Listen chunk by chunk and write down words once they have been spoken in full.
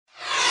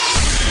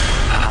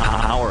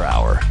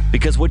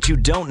Because what you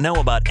don't know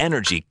about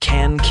energy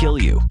can kill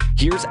you.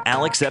 Here's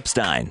Alex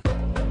Epstein.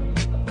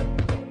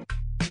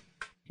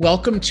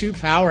 Welcome to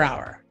Power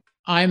Hour.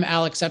 I'm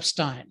Alex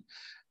Epstein.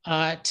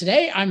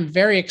 Today, I'm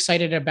very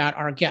excited about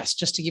our guest.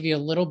 Just to give you a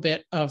little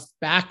bit of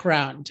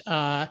background,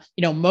 I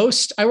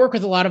work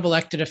with a lot of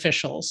elected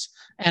officials,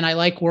 and I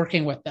like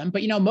working with them.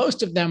 But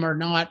most of them are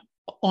not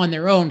on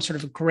their own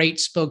sort of great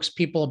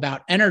spokespeople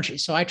about energy.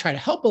 So I try to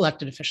help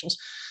elected officials,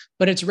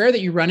 but it's rare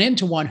that you run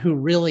into one who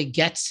really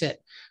gets it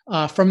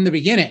from the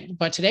beginning.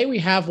 But today we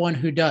have one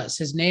who does.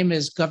 His name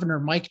is Governor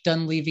Mike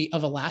Dunleavy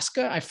of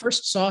Alaska. I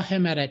first saw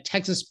him at a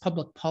Texas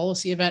public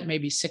policy event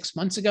maybe 6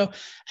 months ago,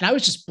 and I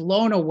was just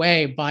blown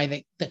away by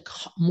the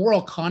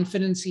moral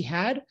confidence he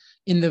had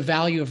in the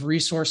value of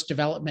resource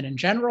development in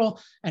general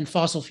and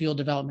fossil fuel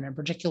development in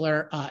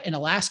particular in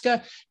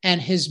Alaska,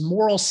 and his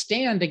moral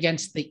stand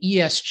against the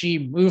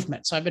ESG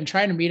movement. So I've been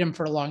trying to meet him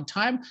for a long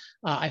time.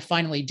 I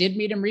finally did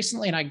meet him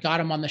recently, and I got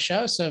him on the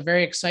show. So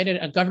very excited.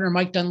 Governor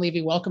Mike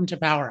Dunleavy, welcome to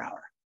Power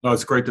Hour. Oh,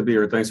 it's great to be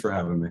here. Thanks for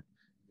having me.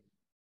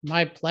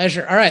 My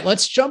pleasure. All right,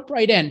 let's jump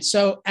right in.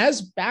 So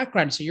as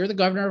background, so you're the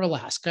governor of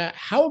Alaska.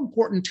 How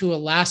important to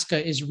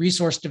Alaska is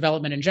resource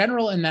development in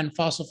general and then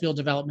fossil fuel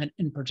development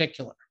in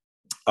particular?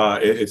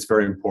 It's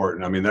very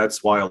important. I mean,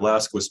 that's why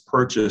Alaska was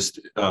purchased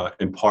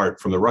in part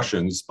from the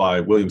Russians by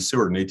William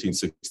Seward in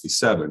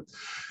 1867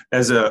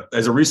 as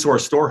a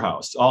resource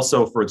storehouse,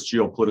 also for its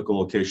geopolitical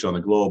location on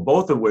the globe,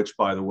 both of which,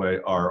 by the way,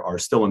 are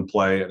still in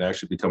play and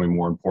actually becoming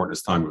more important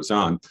as time goes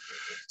on.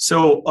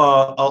 So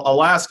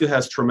Alaska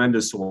has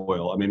tremendous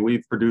oil. I mean,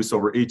 we've produced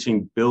over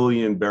 18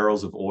 billion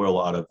barrels of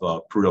oil out of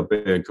Prudhoe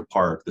Bay and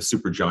Kuparuk, the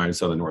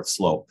supergiants on the North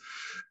Slope.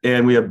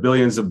 And we have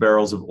billions of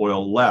barrels of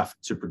oil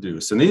left to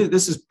produce. And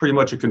this is pretty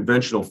much a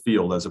conventional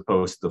field as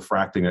opposed to the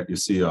fracking that you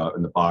see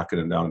in the Bakken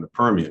and down in the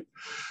Permian.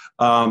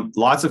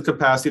 Lots of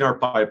capacity in our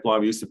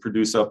pipeline. We used to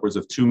produce upwards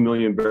of 2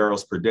 million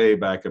barrels per day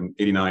back in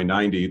 89,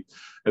 90.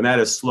 And that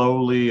has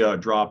slowly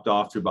dropped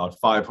off to about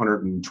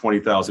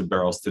 520,000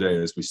 barrels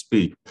today as we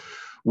speak.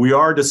 We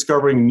are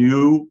discovering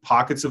new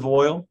pockets of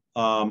oil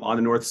on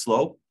the North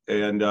Slope.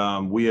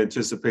 And we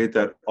anticipate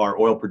that our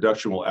oil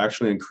production will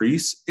actually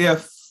increase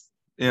if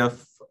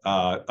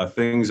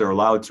things are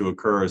allowed to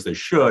occur as they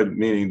should,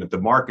 meaning that the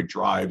market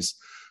drives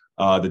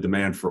the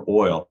demand for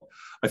oil.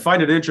 I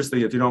find it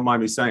interesting, if you don't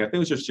mind me saying, I think it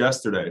was just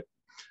yesterday,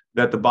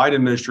 that the Biden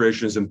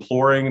administration is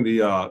imploring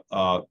the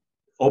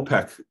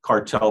OPEC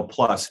cartel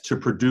plus to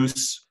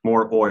produce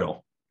more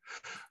oil,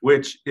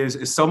 which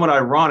is somewhat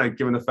ironic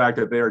given the fact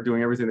that they are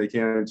doing everything they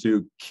can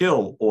to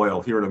kill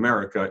oil here in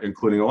America,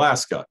 including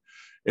Alaska.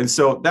 And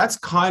so that's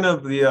kind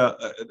of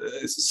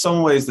in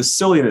some ways, the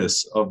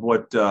silliness of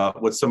what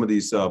some of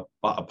these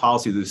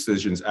policy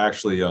decisions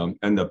actually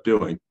end up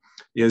doing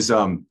is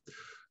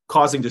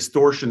causing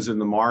distortions in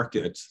the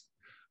market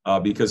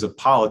because of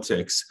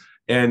politics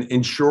and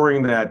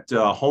ensuring that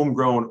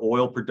homegrown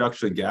oil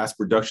production and gas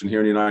production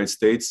here in the United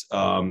States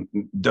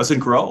doesn't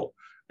grow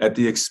at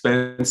the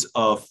expense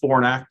of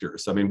foreign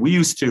actors. I mean, we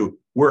used to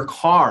work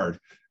hard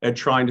at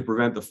trying to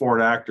prevent the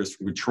foreign actors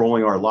from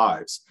controlling our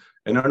lives.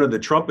 And under the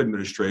Trump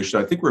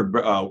administration, I think we're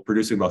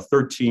producing about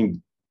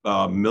 13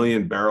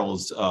 million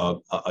barrels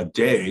a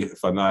day,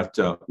 if I'm not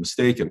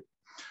mistaken.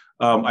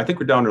 I think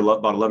we're down to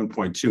about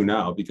 11.2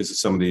 now because of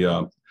some of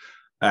the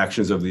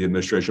actions of the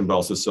administration, but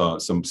also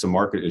some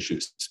market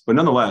issues. But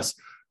nonetheless,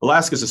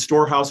 Alaska is a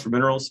storehouse for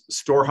minerals,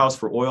 storehouse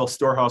for oil,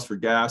 storehouse for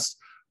gas.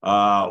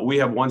 We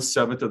have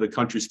 1/7 of the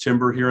country's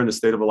timber here in the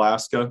state of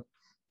Alaska.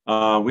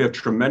 We have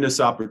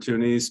tremendous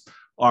opportunities.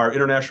 Our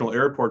international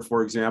airport,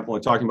 for example,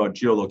 and talking about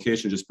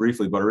geolocation just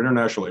briefly, but our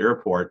international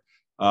airport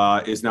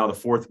is now the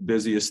 4th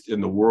busiest in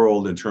the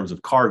world in terms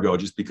of cargo,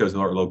 just because of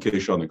our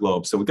location on the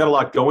globe. So we've got a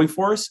lot going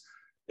for us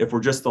if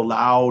we're just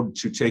allowed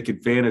to take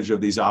advantage of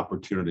these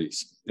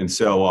opportunities. And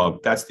so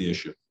that's the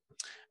issue.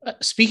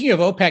 Speaking of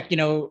OPEC,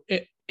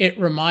 it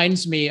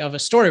reminds me of a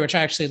story, which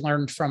I actually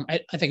learned from,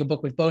 I think, a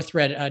book we've both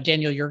read,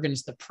 Daniel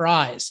Yergin's The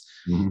Prize,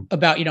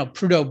 about,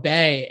 Prudhoe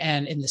Bay.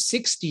 And in the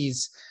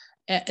 60s,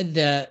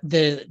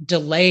 the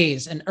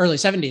delays, and early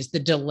 70s, the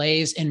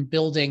delays in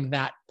building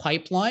that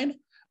pipeline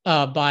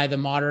by the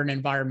modern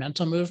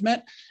environmental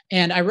movement.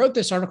 And I wrote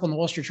this article in the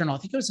Wall Street Journal, I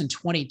think it was in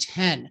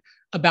 2010,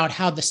 about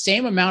how the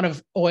same amount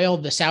of oil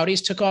the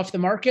Saudis took off the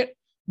market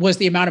was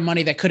the amount of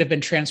money that could have been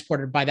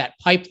transported by that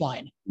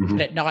pipeline had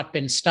it not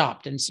been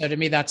stopped. And so to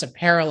me, that's a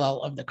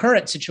parallel of the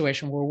current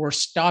situation where we're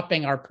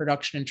stopping our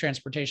production and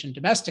transportation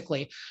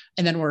domestically.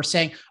 And then we're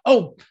saying,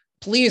 oh,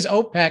 please,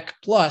 OPEC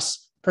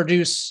plus,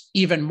 produce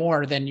even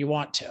more than you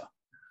want to.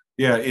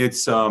 Yeah,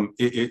 it's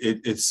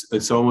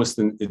almost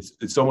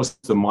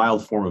a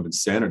mild form of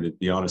insanity, to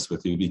be honest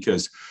with you,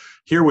 because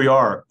here we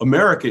are.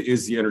 America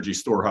is the energy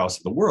storehouse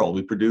of the world.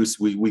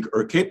 We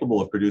are capable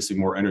of producing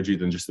more energy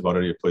than just about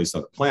any place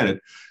on the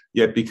planet.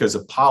 Yet, because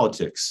of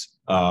politics,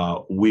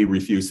 we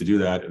refuse to do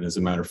that. And as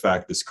a matter of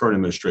fact, this current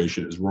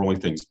administration is rolling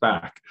things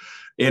back.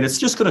 And it's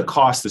just going to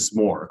cost us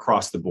more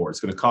across the board. It's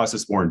going to cost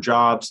us more in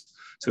jobs.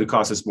 It's going to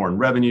cost us more in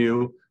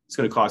revenue. It's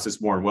going to cost us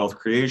more in wealth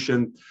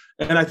creation.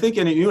 And I think,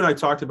 and you and I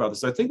talked about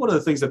this, I think one of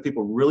the things that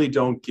people really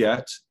don't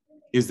get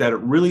is that it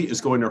really is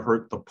going to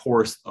hurt the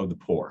poorest of the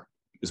poor,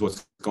 is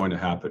what's going to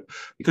happen,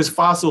 because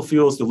fossil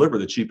fuels deliver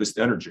the cheapest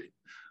energy.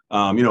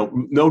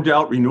 No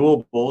doubt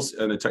renewables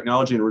and the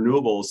technology in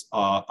renewables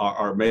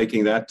are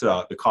making that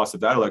the cost of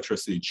that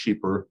electricity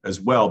cheaper as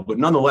well. But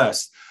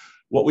nonetheless,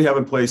 what we have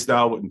in place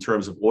now in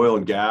terms of oil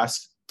and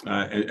gas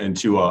and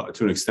to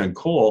an extent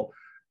coal,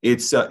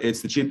 it's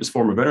the cheapest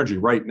form of energy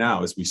right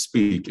now as we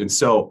speak. And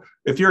so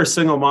if you're a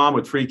single mom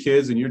with 3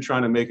 kids and you're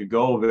trying to make a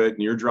go of it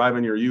and you're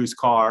driving your used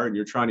car and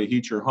you're trying to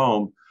heat your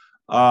home,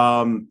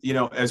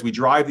 as we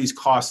drive these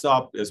costs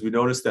up, as we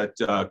notice that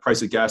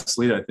price of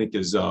gasoline, I think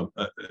is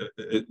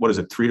what is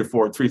it,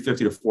 $3.50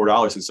 to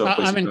 $4 in some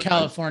places. I'm in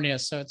California,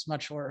 so it's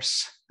much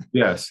worse.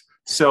 Yes,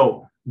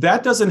 so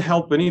that doesn't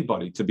help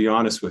anybody, to be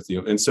honest with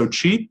you. And so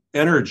cheap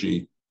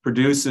energy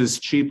produces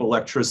cheap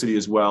electricity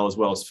as well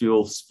as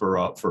fuels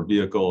for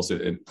vehicles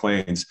and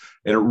planes,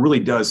 and it really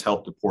does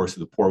help the poorest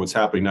of the poor. What's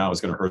happening now is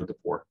going to hurt the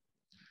poor.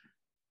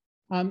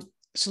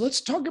 So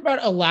let's talk about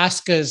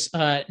Alaska's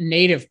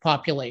native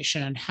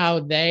population and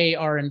how they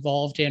are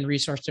involved in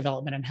resource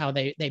development and how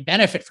they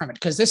benefit from it.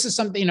 Because this is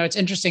something, it's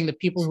interesting that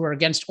people who are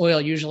against oil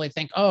usually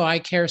think, oh, I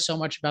care so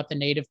much about the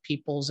native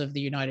peoples of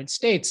the United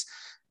States.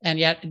 And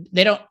yet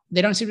they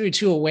don't seem to be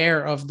too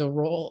aware of the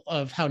role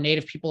of how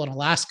native people in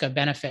Alaska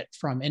benefit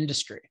from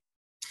industry.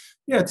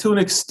 Yeah, to an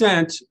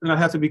extent, and I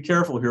have to be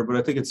careful here, but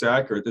I think it's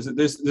accurate.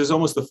 There's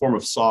almost a form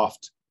of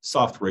soft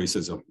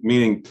racism,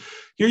 meaning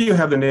here you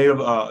have the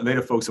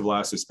native folks of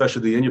Alaska,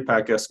 especially the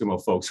Inupiaq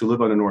Eskimo folks who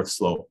live on the North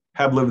Slope,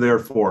 have lived there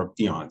for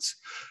eons.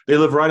 They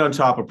live right on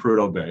top of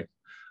Prudhoe Bay.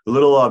 The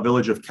little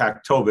village of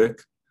Kaktovik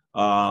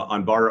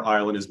on Barter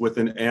Island is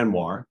within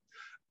ANWR.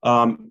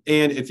 And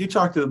if you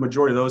talk to the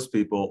majority of those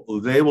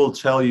people, they will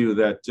tell you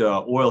that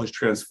oil has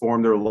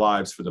transformed their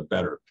lives for the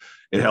better.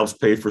 It helps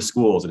pay for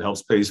schools. It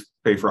helps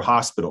pay for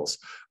hospitals.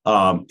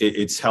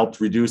 It's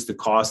helped reduce the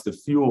cost of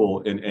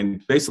fuel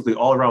and basically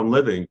all around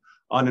living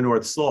on the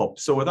North Slope.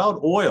 So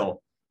without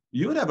oil,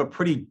 you would have a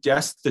pretty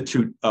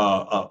destitute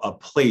a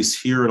place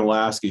here in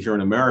Alaska, here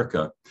in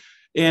America.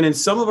 And in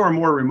some of our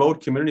more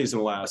remote communities in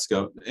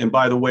Alaska, and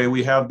by the way,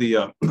 we have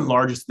the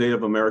largest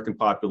Native American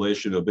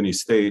population of any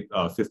state,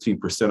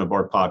 15% of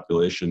our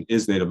population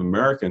is Native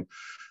American.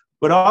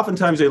 But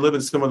oftentimes they live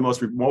in some of the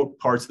most remote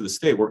parts of the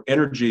state where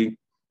energy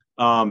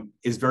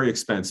is very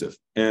expensive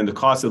and the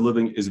cost of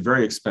living is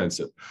very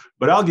expensive.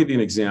 But I'll give you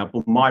an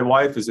example. My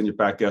wife is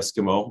Inupiaq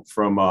Eskimo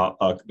from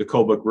the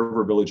Kobuk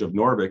River village of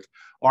Norvik.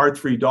 Our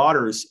 3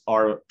 daughters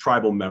are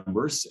tribal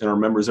members and are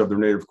members of their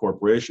native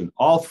corporation.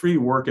 All 3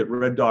 work at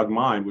Red Dog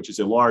Mine, which is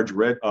a large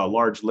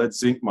lead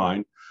zinc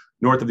mine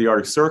north of the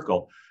Arctic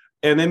Circle.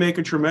 And they make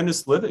a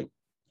tremendous living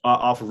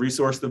off of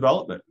resource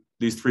development.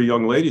 These 3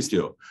 young ladies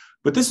do.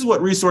 But this is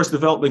what resource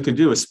development can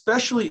do,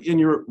 especially in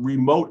your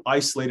remote,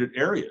 isolated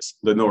areas,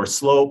 the North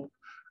Slope,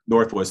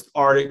 Northwest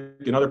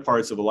Arctic, and other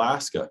parts of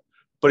Alaska.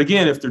 But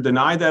again, if they're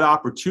denied that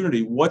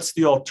opportunity, what's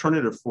the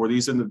alternative for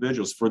these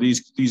individuals, for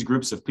these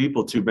groups of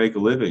people to make a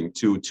living,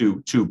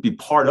 to be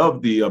part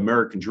of the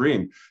American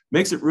dream?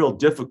 Makes it real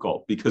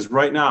difficult because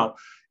right now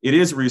it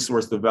is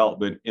resource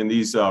development in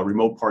these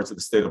remote parts of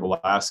the state of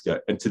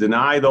Alaska. And to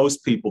deny those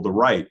people the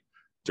right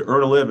to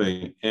earn a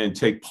living and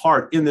take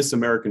part in this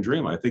American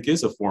dream, I think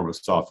is a form of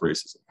soft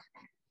racism.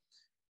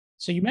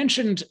 So you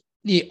mentioned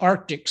the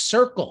Arctic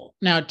Circle.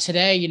 Now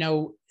today,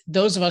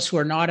 those of us who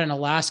are not in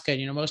Alaska,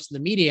 most of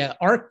the media,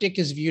 Arctic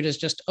is viewed as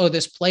just,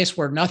 this place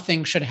where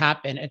nothing should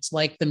happen. It's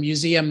like the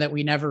museum that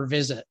we never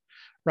visit,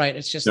 right?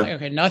 It's just like,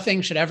 okay,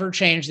 nothing should ever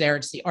change there.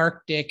 It's the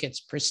Arctic, it's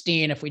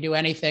pristine. If we do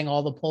anything,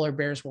 all the polar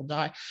bears will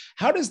die.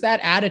 How does that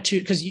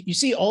attitude, because you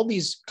see all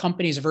these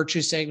companies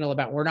virtue signal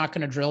about we're not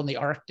going to drill in the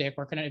Arctic,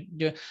 we're going to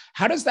do,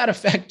 how does that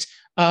affect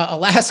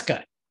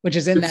Alaska, which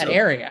is in that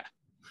area?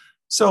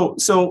 So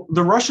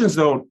the Russians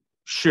don't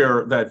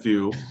share that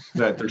view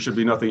that there should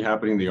be nothing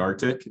happening in the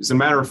Arctic. As a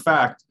matter of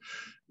fact,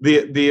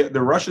 the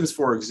Russians,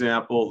 for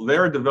example,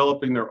 they're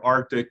developing their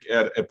Arctic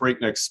at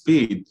breakneck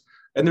speed.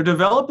 And they're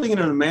developing it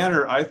in a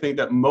manner, I think,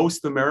 that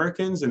most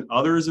Americans and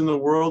others in the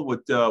world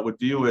would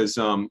view as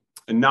not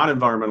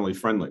environmentally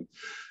friendly.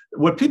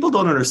 What people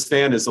don't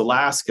understand is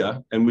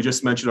Alaska, and we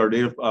just mentioned our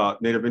native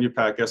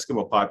Inupiaq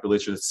Eskimo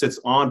population that sits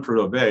on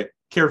Prudhoe Bay,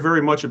 care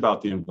very much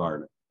about the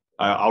environment.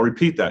 I'll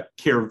repeat that,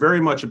 care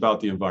very much about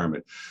the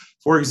environment.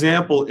 For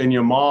example, in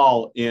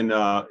Yamal in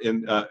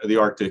the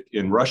Arctic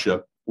in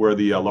Russia, where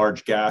the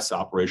large gas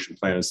operation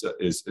plant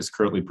is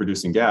currently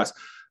producing gas,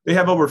 they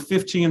have over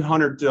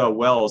 1,500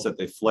 wells that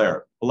they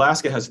flare.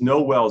 Alaska has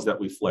no wells that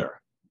we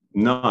flare,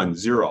 none,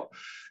 0.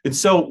 And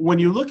so when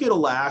you look at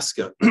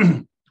Alaska,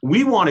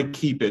 we want to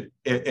keep it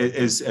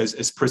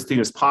as pristine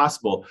as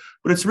possible,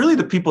 but it's really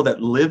the people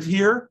that live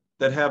here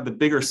that have the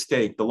bigger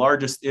stake, the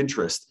largest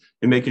interest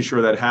in making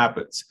sure that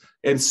happens.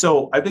 And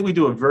so I think we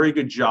do a very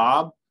good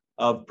job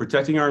of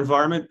protecting our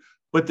environment,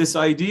 but this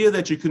idea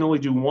that you can only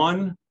do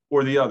one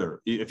or the other.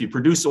 If you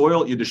produce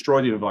oil, you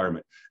destroy the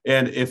environment.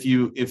 And if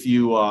you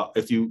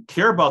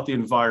care about the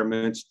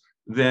environment,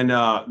 then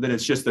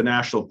it's just a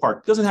national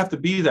park. It doesn't have to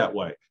be that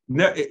way.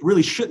 It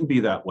really shouldn't be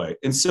that way.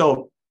 And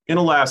so in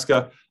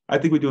Alaska, I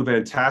think we do a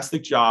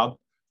fantastic job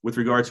with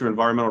regard to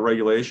environmental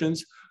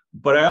regulations,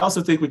 but I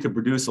also think we could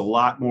produce a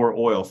lot more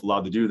oil if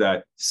allowed to do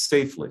that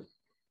safely.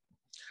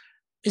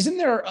 Isn't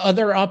there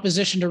other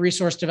opposition to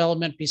resource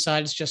development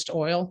besides just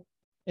oil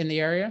in the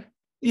area?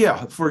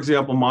 Yeah, for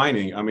example,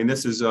 mining. I mean,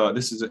 this is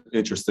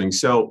interesting.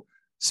 So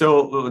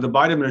the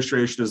Biden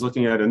administration is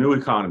looking at a new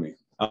economy,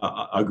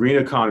 a green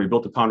economy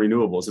built upon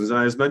renewables. And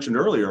as mentioned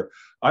earlier,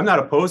 I'm not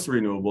opposed to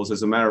renewables.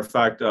 As a matter of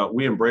fact,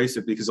 we embrace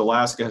it because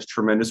Alaska has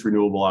tremendous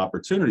renewable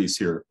opportunities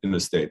here in the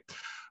state.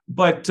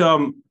 But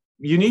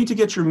you need to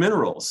get your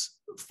minerals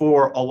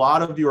for a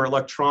lot of your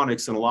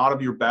electronics and a lot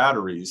of your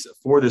batteries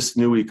for this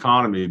new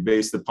economy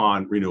based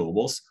upon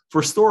renewables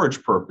for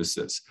storage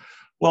purposes.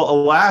 Well,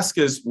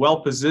 Alaska is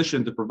well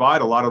positioned to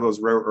provide a lot of those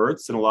rare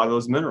earths and a lot of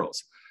those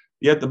minerals.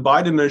 Yet the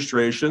Biden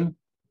administration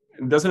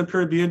doesn't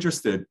appear to be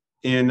interested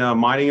in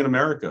mining in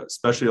America,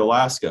 especially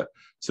Alaska.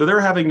 So they're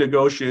having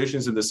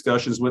negotiations and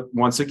discussions with,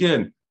 once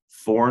again,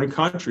 foreign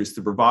countries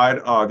to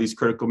provide these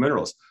critical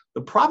minerals.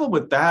 The problem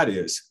with that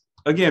is,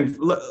 again,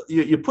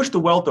 you push the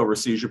wealth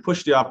overseas, you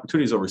push the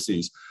opportunities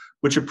overseas,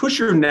 but you push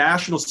your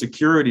national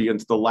security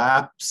into the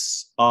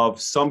laps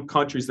of some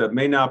countries that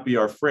may not be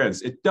our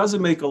friends. It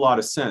doesn't make a lot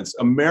of sense.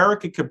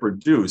 America can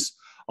produce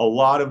a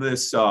lot of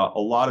this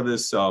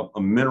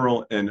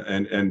mineral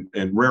and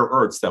rare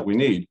earths that we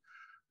need.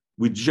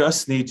 We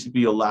just need to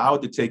be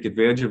allowed to take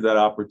advantage of that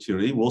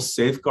opportunity. We'll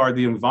safeguard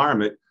the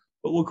environment,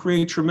 but we'll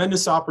create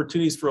tremendous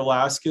opportunities for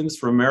Alaskans,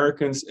 for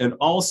Americans, and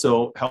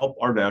also help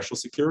our national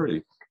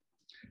security.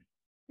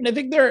 And I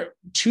think there are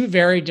two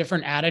very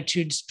different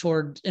attitudes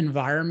toward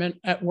environment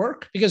at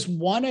work, because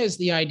one is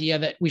the idea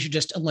that we should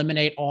just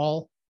eliminate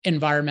all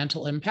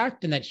environmental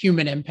impact and that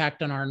human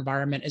impact on our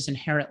environment is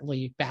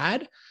inherently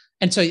bad.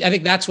 And so I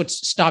think that's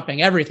what's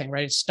stopping everything,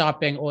 right? It's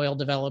stopping oil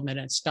development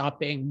and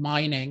stopping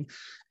mining.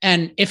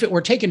 And if it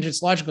were taken to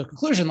its logical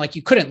conclusion, like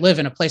you couldn't live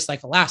in a place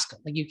like Alaska,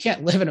 like you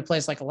can't live in a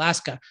place like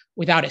Alaska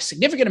without a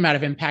significant amount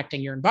of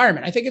impacting your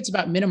environment. I think it's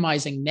about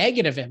minimizing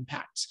negative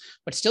impacts,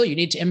 but still you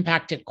need to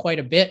impact it quite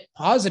a bit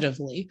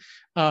positively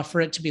for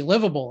it to be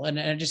livable. And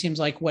it just seems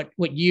like what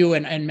you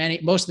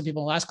and most of the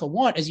people in Alaska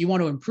want is you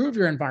want to improve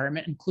your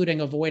environment, including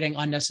avoiding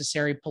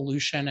unnecessary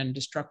pollution and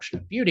destruction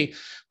of beauty.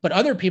 But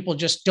other people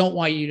just don't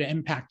want you to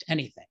impact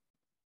anything.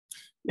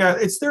 Yeah,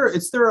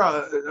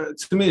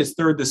 to me, it's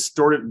their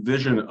distorted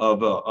vision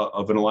of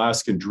an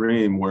Alaskan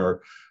dream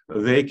where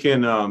they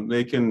can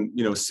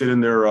sit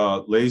in their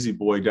lazy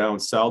boy down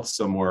south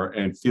somewhere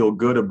and feel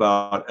good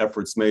about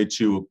efforts made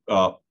to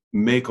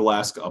make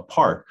Alaska a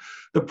park.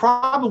 The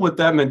problem with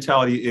that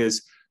mentality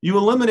is you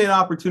eliminate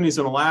opportunities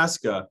in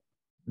Alaska.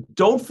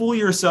 Don't fool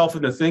yourself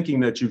into thinking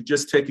that you've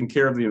just taken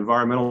care of the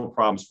environmental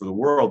problems for the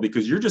world,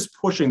 because you're just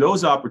pushing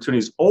those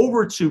opportunities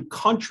over to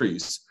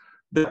countries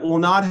that will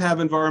not have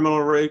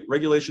environmental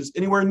regulations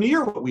anywhere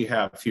near what we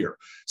have here.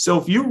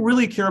 So if you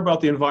really care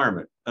about the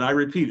environment, and I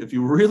repeat, if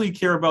you really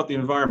care about the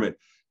environment,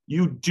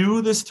 you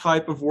do this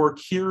type of work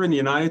here in the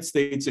United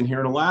States and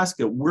here in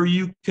Alaska, where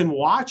you can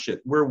watch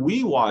it, where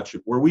we watch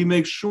it, where we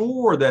make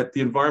sure that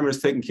the environment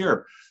is taken care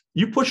of.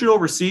 You push it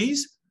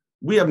overseas,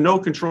 we have no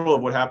control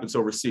of what happens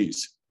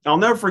overseas. I'll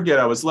never forget,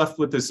 I was left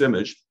with this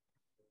image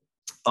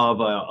of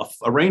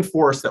a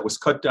rainforest that was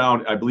cut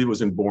down, I believe it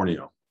was in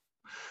Borneo.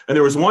 And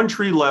there was one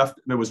tree left,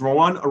 and there was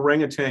one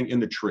orangutan in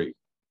the tree.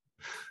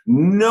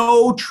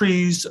 No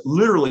trees,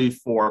 literally,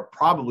 for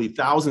probably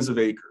thousands of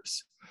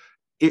acres.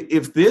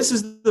 If this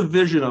is the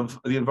vision of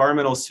the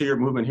environmentalist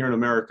movement here in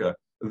America,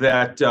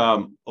 that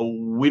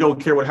we don't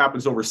care what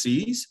happens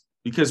overseas,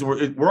 because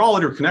we're all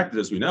interconnected,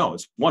 as we know.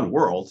 It's one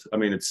world. I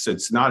mean,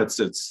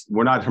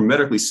 we're not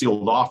hermetically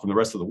sealed off from the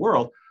rest of the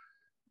world.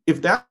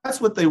 If that's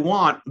what they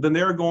want, then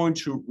they're going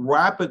to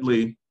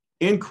rapidly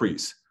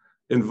increase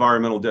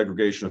environmental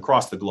degradation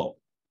across the globe.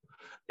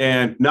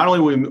 And not only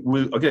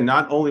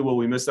will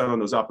we miss out on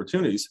those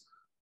opportunities,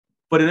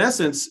 but in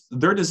essence,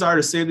 their desire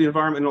to save the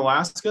environment in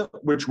Alaska,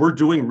 which we're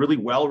doing really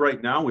well right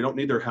now, we don't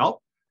need their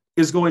help,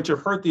 is going to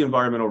hurt the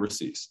environment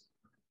overseas.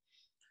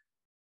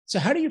 So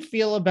how do you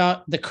feel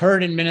about the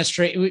current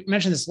administration? We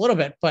mentioned this a little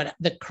bit, but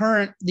the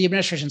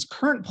administration's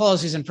current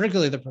policies, and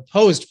particularly the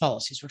proposed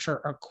policies, which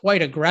are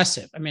quite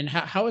aggressive. I mean,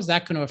 how is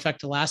that going to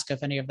affect Alaska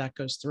if any of that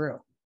goes through?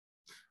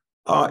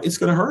 It's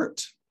going to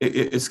hurt.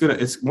 It's going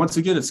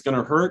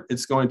to hurt.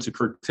 It's going to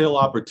curtail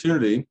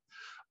opportunity.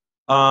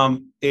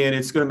 And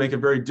it's going to make it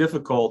very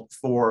difficult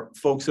for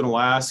folks in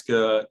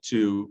Alaska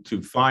to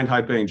find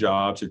high-paying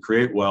jobs, to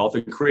create wealth,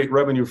 and create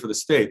revenue for the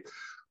state.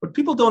 What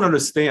people don't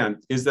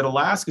understand is that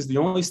Alaska is the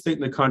only state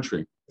in the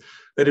country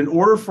that, in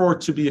order for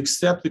it to be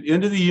accepted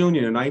into the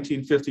Union in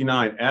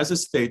 1959 as a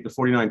state, the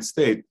 49th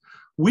state,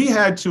 we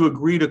had to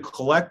agree to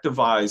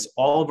collectivize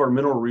all of our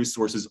mineral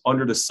resources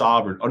under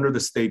the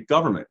state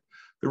government.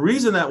 The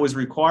reason that was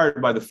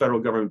required by the federal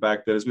government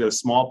back then is we had a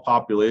small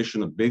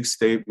population, a big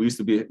state. We used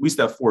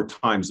to have 4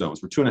 time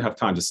zones. We're 2.5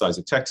 times the size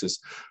of Texas.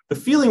 The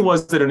feeling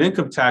was that an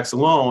income tax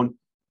alone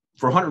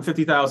for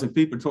 150,000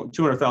 people,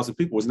 200,000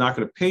 people was not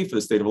going to pay for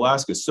the state of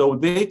Alaska. So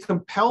they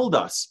compelled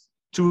us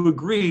to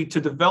agree to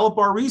develop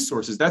our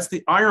resources. That's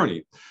the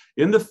irony.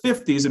 In the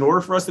 50s, in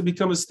order for us to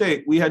become a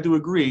state, we had to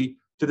agree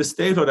to the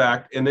Statehood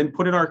Act and then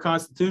put in our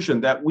Constitution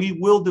that we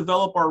will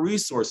develop our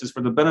resources for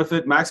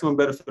the maximum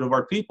benefit of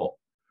our people.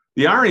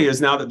 The irony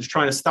is now that they're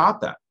trying to stop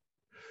that.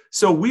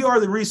 So we are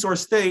the resource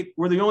state.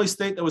 We're the only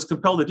state that was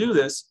compelled to do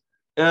this.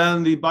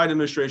 And the Biden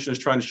administration is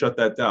trying to shut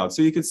that down.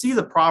 So you can see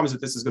the problems that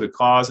this is going to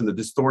cause and the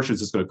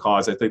distortions it's going to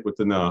cause, I think, with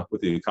the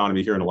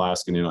economy here in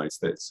Alaska and the United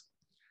States.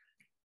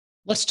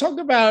 Let's talk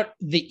about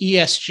the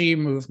ESG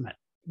movement.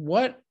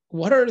 What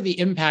are the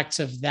impacts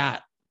of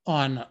that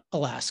on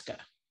Alaska?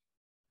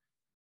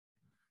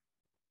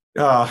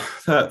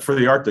 For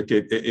the Arctic,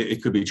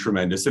 it could be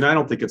tremendous. And I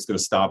don't think it's going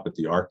to stop at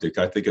the Arctic.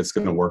 I think it's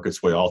going to work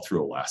its way all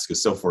through Alaska.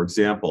 So, for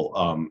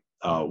example,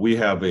 we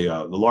have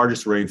the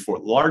largest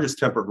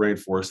temperate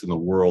rainforest in the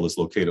world is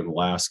located in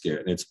Alaska,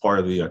 and it's part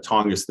of the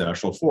Tongass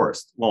National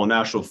Forest. Well, a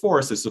national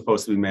forest is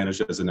supposed to be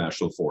managed as a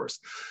national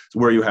forest,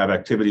 where you have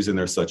activities in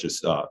there such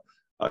as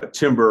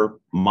timber,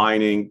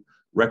 mining,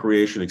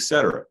 recreation, et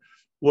cetera.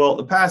 Well,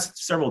 the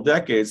past several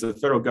decades, the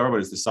federal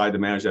government has decided to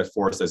manage that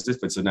forest as if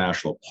it's a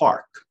national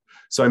park.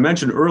 So I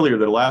mentioned earlier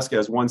that Alaska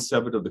has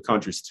 1/7 of the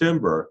country's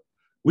timber.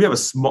 We have a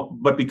small,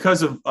 but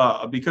because of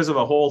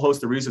a whole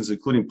host of reasons,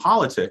 including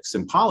politics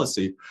and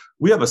policy,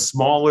 we have a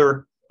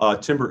smaller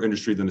timber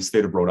industry than the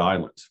state of Rhode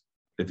Island,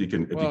 if you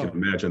can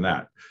imagine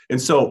that.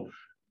 And so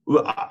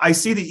I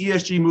see the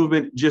ESG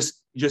movement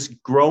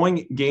just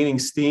growing, gaining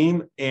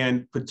steam,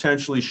 and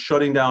potentially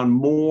shutting down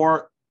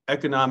more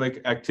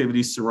economic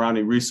activities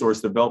surrounding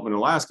resource development in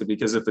Alaska.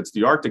 Because if it's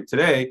the Arctic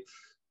today,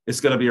 it's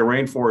going to be a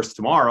rainforest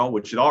tomorrow,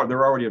 which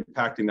they're already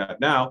impacting that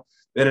now.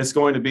 Then it's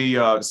going to be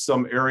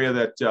some area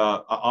that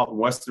out in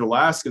Western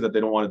Alaska that they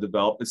don't want to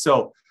develop. And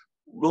so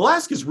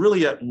Alaska is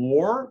really at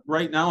war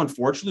right now.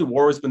 Unfortunately,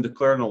 war has been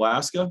declared in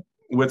Alaska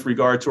with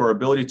regard to our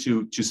ability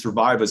to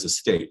survive as a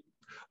state,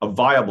 a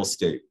viable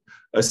state,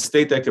 a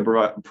state that can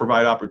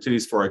provide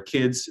opportunities for our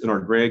kids and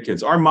our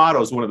grandkids. Our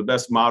motto is one of the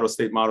best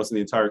state mottos in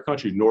the entire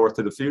country, north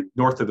to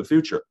the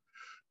future.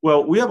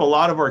 Well, we have a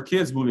lot of our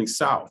kids moving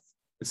south.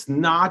 It's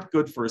not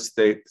good for a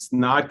state. It's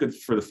not good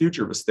for the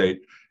future of a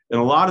state. And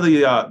a lot of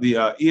the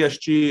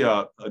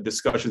ESG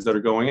discussions that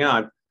are going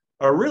on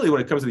are really,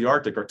 when it comes to the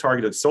Arctic, are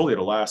targeted solely at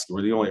Alaska.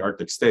 We're the only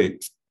Arctic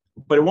state.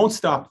 But it won't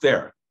stop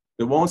there.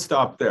 It won't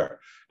stop there.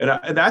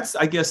 And that's,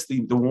 I guess,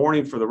 the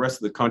warning for the rest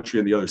of the country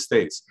and the other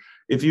states.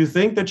 If you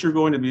think that you're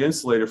going to be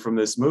insulated from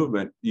this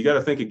movement, you got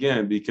to think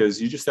again,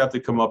 because you just have to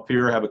come up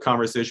here, have a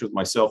conversation with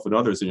myself and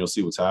others, and you'll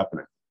see what's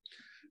happening.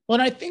 Well,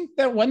 and I think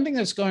that one thing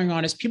that's going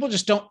on is people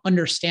just don't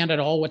understand at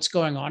all what's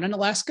going on in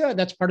Alaska.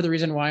 That's part of the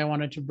reason why I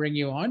wanted to bring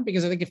you on,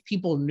 because I think if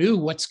people knew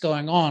what's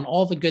going on,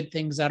 all the good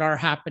things that are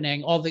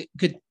happening, all the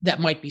good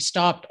that might be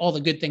stopped, all the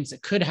good things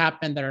that could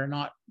happen that are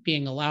not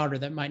being allowed or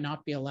that might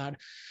not be allowed,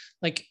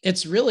 like,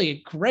 it's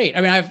really great.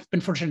 I mean, I've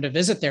been fortunate to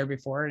visit there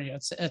before.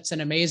 It's an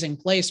amazing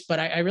place, but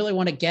I really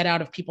want to get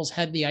out of people's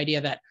head the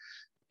idea that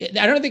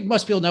I don't think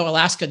most people know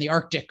Alaska and the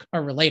Arctic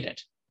are related.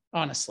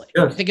 Honestly,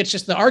 yes. I think it's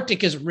just the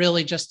Arctic is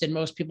really just in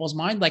most people's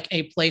mind like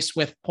a place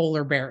with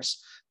polar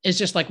bears. It's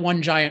just like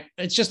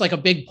it's just like a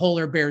big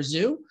polar bear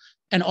zoo.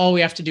 And all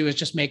we have to do is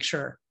just make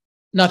sure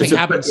nothing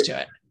happens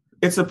to it.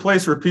 It's a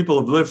place where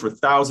people have lived for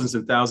thousands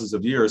and thousands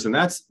of years. And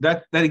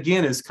that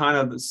again is kind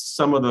of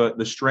some of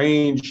the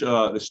strange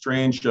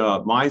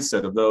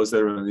mindset of those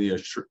that are in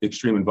the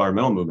extreme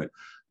environmental movement.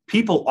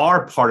 People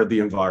are part of the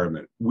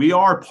environment. We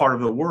are part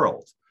of the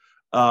world.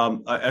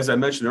 As I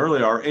mentioned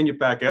earlier, our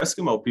Inupiaq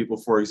Eskimo people,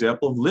 for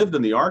example, have lived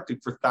in the Arctic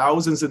for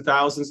thousands and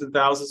thousands and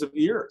thousands of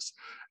years.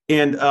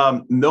 And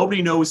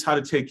nobody knows how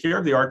to take care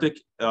of the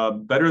Arctic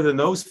better than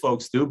those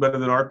folks do, better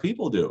than our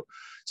people do.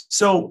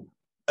 So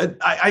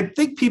I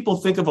think people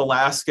think of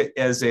Alaska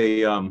as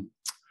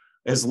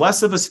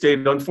less of a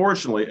state,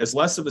 unfortunately, as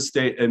less of a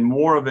state and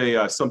more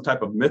of some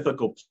type of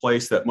mythical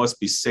place that must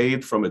be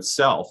saved from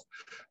itself.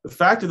 The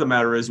fact of the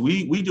matter is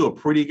we do a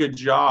pretty good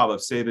job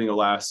of saving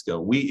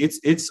Alaska.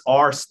 It's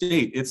our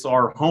state, it's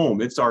our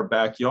home, it's our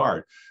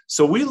backyard.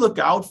 So we look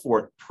out for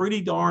it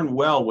pretty darn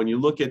well when you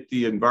look at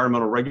the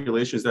environmental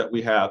regulations that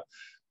we have.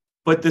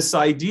 But this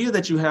idea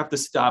that you have to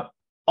stop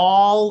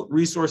all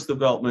resource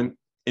development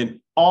and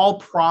all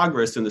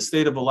progress in the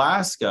state of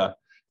Alaska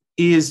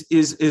is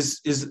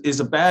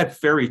a bad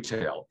fairy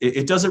tale.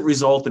 It doesn't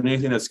result in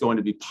anything that's going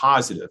to be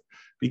positive.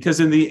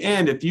 Because in the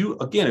end, if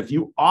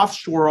you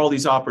offshore all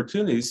these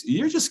opportunities,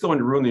 you're just going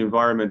to ruin the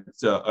environment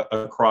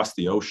across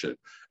the ocean.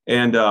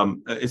 And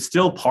it's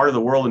still part of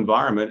the world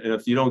environment. And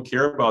if you don't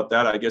care about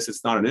that, I guess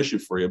it's not an issue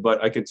for you.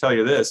 But I can tell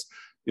you this,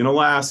 in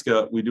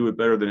Alaska, we do it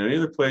better than any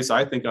other place,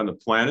 I think, on the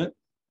planet.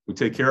 We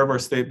take care of our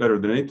state better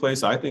than any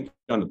place, I think,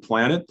 on the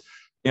planet.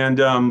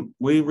 And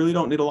we really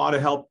don't need a lot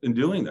of help in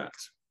doing that,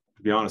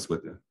 to be honest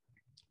with you.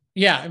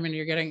 Yeah, I mean,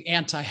 you're getting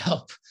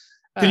anti-help.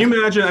 Can you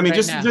imagine? I mean,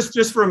 right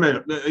just for a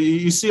minute,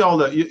 you see all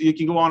the, you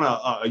can go on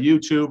a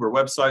YouTube or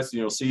websites and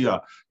you'll see,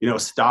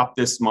 stop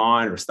this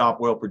mine or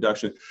stop oil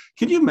production.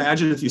 Can you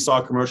imagine if you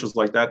saw commercials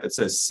like that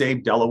says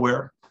save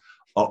Delaware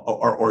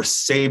or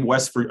save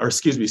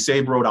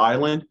save Rhode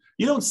Island?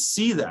 You don't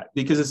see that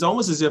because it's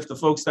almost as if the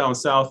folks down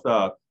south,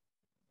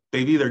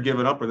 they've either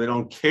given up or they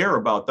don't care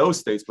about those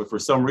states. But for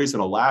some reason,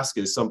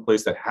 Alaska is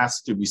someplace that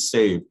has to be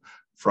saved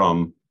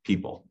from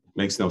people.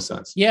 Makes no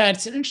sense. Yeah,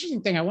 it's an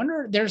interesting thing. I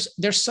wonder, there's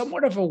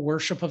somewhat of a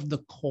worship of the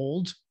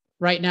cold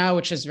right now,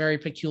 which is very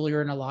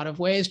peculiar in a lot of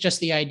ways. Just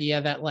the idea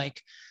that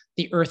like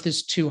the earth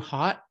is too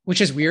hot, which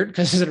is weird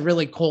because it's a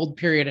really cold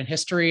period in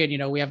history.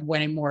 And, we have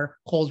way more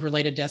cold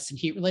related deaths than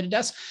heat related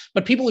deaths.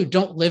 But people who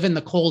don't live in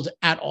the cold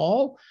at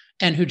all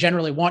and who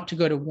generally want to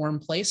go to warm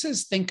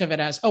places think of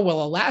it as, oh,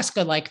 well,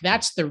 Alaska, like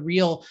that's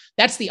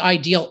the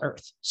ideal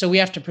earth. So we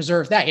have to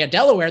preserve that. Yeah,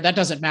 Delaware, that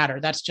doesn't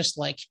matter. That's just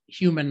like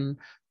human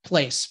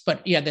place.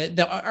 But yeah,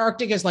 the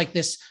Arctic is like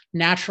this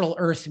natural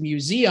earth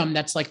museum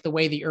that's like the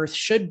way the earth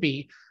should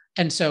be.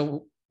 And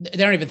so they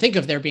don't even think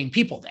of there being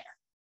people there.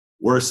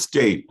 We're a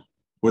state.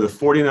 We're the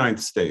 49th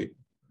state.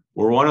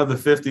 We're one of the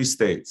 50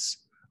 states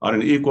on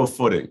an equal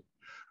footing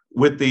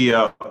with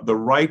the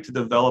right to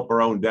develop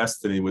our own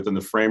destiny within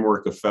the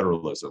framework of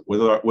federalism, with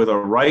a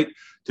right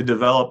to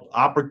develop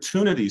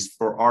opportunities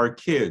for our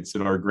kids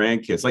and our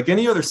grandkids, like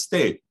any other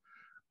state.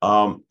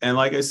 And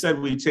like I said,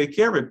 we take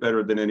care of it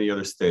better than any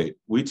other state.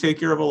 We take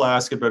care of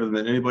Alaska better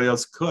than anybody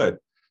else could.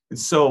 And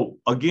so,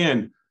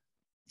 again,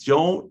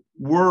 don't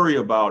worry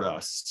about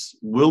us.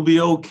 We'll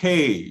be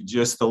okay.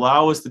 Just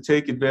allow us to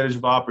take advantage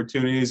of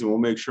opportunities and we'll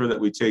make sure that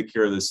we take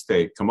care of the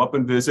state. Come up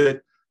and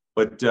visit.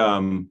 But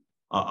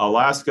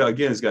Alaska,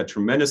 again, has got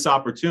tremendous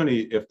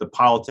opportunity if the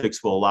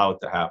politics will allow it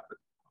to happen.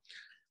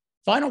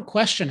 Final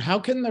question. How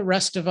can the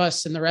rest of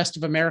us and the rest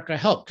of America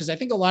help? Because I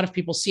think a lot of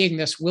people seeing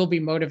this will be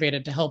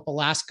motivated to help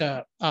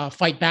Alaska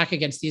fight back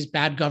against these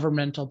bad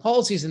governmental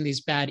policies and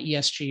these bad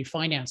ESG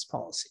finance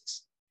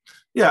policies.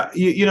 Yeah,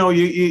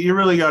 you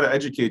really got to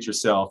educate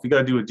yourself. You got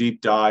to do a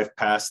deep dive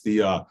past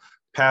the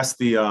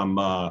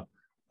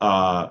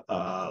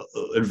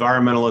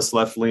environmentalist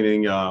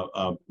left-leaning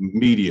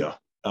media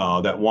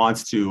that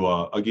wants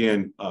to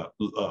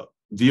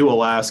view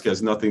Alaska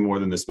as nothing more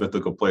than this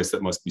mythical place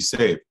that must be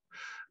saved.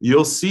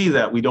 You'll see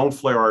that we don't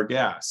flare our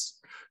gas.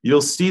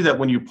 You'll see that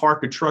when you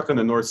park a truck on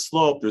the North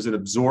Slope, there's an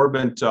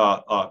absorbent,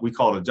 we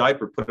call it a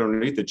diaper, put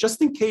underneath it, just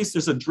in case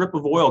there's a drip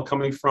of oil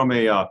coming from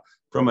a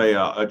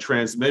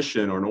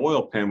transmission or an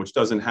oil pan, which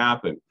doesn't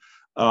happen.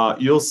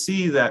 You'll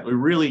see that we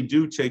really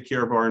do take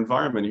care of our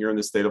environment here in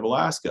the state of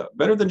Alaska,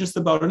 better than just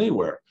about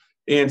anywhere.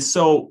 And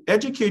so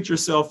educate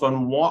yourself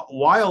on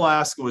why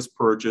Alaska was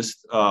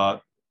purchased,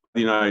 the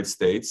United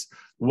States,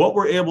 what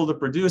we're able to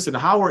produce and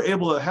how we're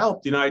able to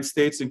help the United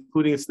States,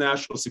 including its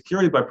national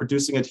security, by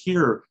producing it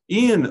here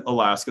in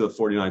Alaska, the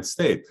 49th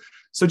state.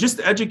 So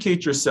just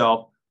educate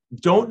yourself.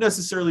 Don't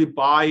necessarily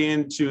buy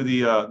into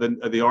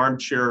the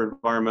armchair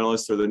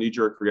environmentalist or the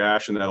knee-jerk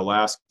reaction that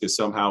Alaska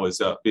somehow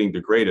is being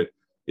degraded.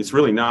 It's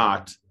really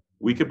not.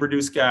 We could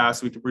produce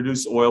gas. We could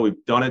produce oil.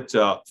 We've done it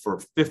for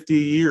 50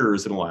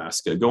 years in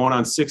Alaska, going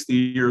on 60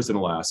 years in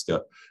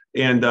Alaska.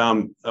 And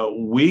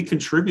we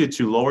contribute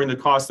to lowering the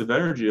cost of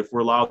energy if we're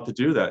allowed to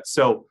do that.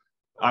 So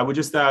I would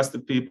just ask the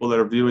people that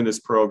are viewing this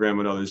program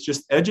and others,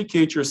 just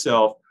educate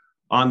yourself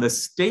on the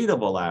state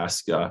of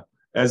Alaska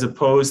as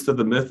opposed to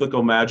the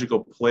mythical,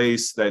 magical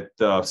place that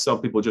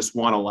some people just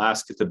want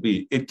Alaska to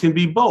be. It can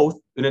be both,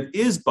 and it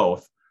is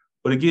both.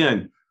 But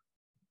again,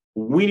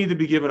 we need to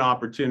be given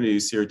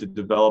opportunities here to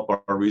develop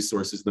our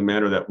resources in the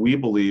manner that we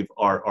believe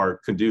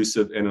are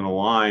conducive and in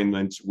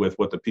alignment with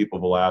what the people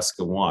of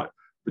Alaska want.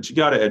 But you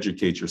got to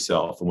educate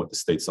yourself on what the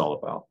state's all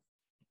about.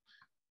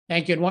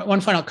 Thank you. And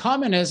one final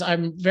comment is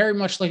I'm very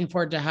much looking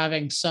forward to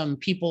having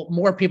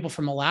more people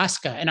from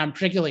Alaska. And I'm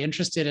particularly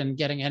interested in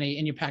getting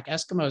any Inupiaq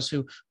Eskimos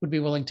who would be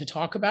willing to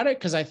talk about it,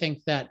 because I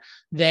think that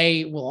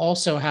they will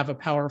also have a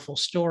powerful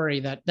story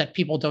that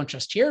people don't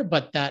just hear,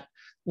 but that,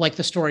 like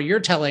the story you're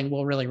telling,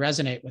 will really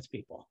resonate with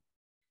people.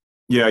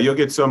 Yeah, you'll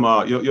get some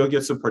you'll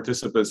get some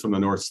participants from the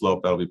North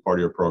Slope. That'll be part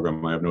of your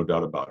program. I have no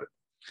doubt about it.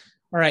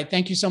 All right.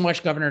 Thank you so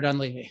much, Governor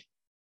Dunleavy.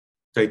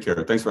 Take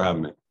care. Thanks for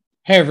having me.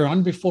 Hey,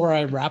 everyone. Before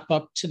I wrap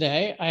up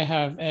today, I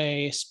have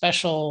a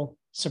special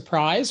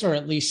surprise, or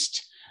at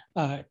least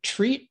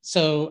treat.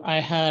 So I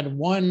had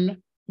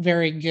one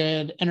very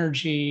good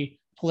energy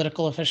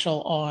political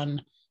official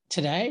on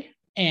today,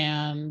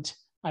 and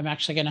I'm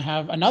actually going to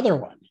have another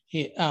one.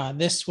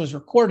 This was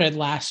recorded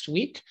last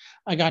week.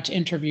 I got to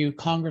interview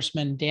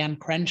Congressman Dan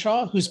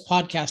Crenshaw, whose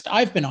podcast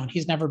I've been on.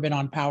 He's never been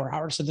on Power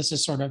Hour, so this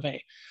is sort of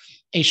a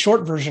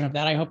short version of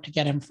that. I hope to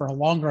get him for a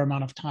longer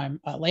amount of time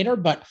later,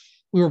 but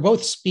we were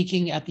both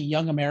speaking at the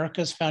Young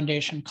America's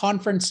Foundation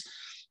conference,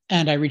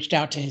 and I reached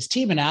out to his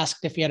team and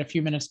asked if he had a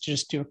few minutes to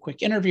just do a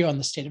quick interview on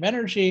the state of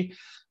energy,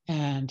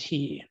 and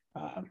he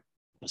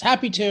was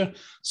happy to.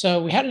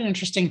 So we had an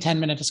interesting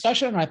 10-minute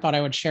discussion, and I thought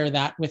I would share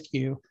that with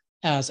you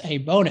as a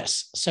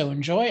bonus. So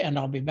enjoy, and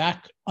I'll be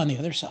back on the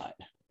other side.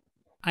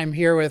 I'm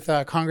here with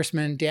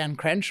Congressman Dan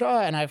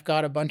Crenshaw, and I've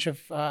got a bunch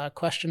of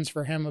questions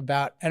for him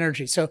about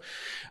energy. So,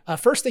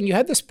 first thing, you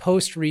had this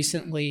post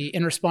recently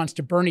in response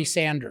to Bernie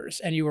Sanders,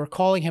 and you were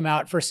calling him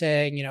out for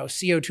saying,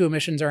 CO2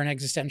 emissions are an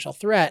existential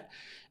threat,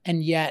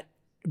 and yet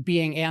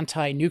being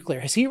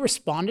anti-nuclear. Has he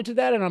responded to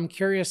that? And I'm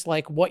curious,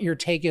 what your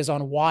take is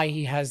on why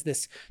he has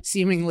this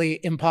seemingly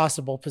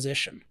impossible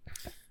position.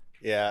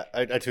 Yeah,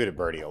 I tweeted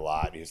Bernie a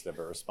lot. He's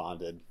never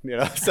responded,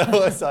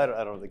 so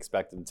I don't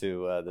expect him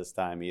to this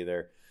time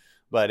either.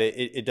 But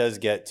it does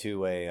get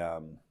to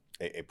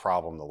a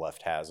problem the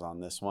left has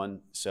on this one.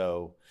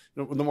 So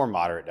the more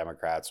moderate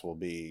Democrats will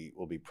be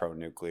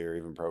pro-nuclear,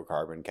 even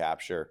pro-carbon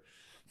capture.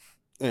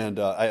 And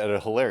I had a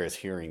hilarious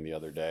hearing the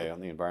other day on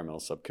the environmental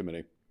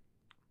subcommittee,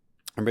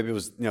 or maybe it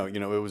was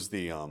it was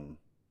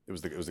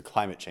the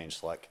climate change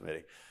select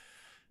committee,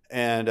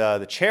 and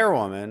the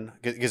chairwoman,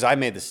 because I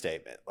made the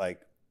statement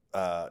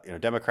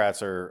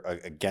Democrats are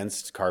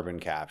against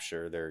carbon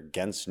capture, they're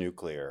against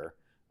nuclear.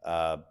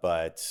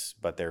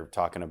 But they're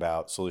talking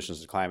about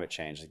solutions to climate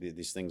change.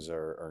 These things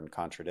are in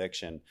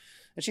contradiction.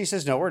 And she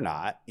says, no, we're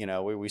not.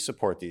 We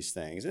support these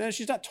things. And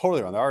she's not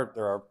totally wrong.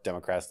 There are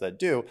Democrats that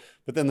do.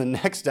 But then the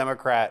next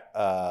Democrat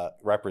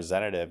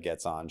representative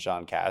gets on,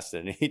 Sean Casten,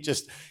 and he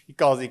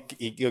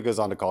goes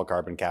on to call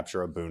carbon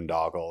capture a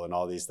boondoggle and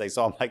all these things.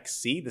 So I'm like,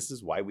 see, this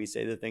is why we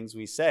say the things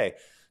we say,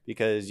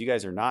 because you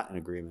guys are not in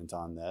agreement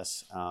on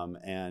this.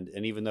 And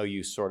even though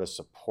you sort of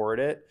support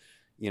it,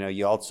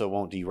 you also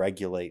won't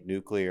deregulate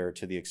nuclear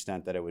to the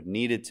extent that it would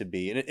need it to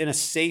be in a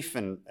safe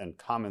and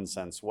common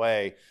sense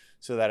way,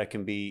 so that it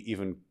can be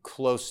even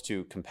close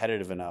to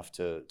competitive enough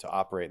to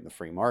operate in the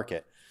free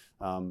market.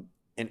 And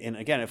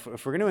again, if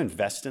we're going to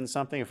invest in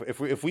something,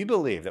 if we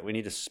believe that we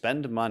need to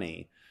spend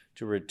money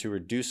to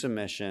reduce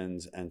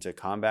emissions and to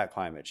combat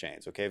climate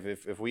change, okay,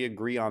 if we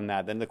agree on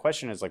that, then the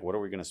question is what are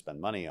we going to spend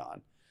money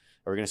on?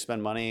 Are we going to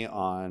spend money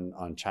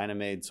on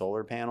China-made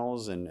solar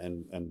panels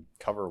and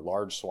cover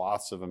large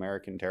swaths of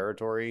American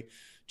territory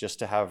just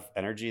to have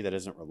energy that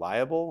isn't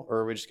reliable? Or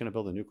are we just going to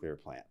build a nuclear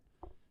plant?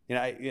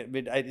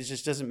 It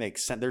just doesn't make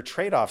sense. Their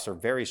trade-offs are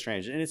very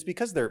strange. And it's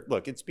because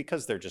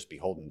they're just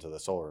beholden to the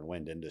solar and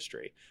wind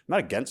industry. I'm not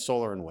against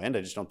solar and wind.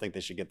 I just don't think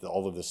they should get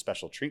all of the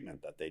special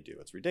treatment that they do.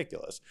 It's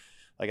ridiculous.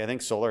 I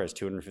think solar has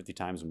 250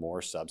 times more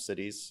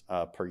subsidies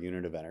per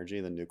unit of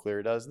energy than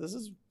nuclear does.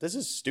 This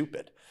is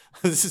stupid.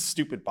 This is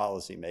stupid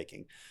policy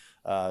making.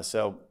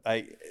 So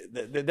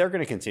they're going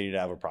to continue to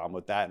have a problem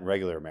with that, and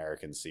regular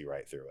Americans see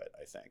right through it,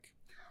 I think.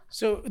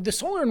 So the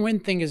solar and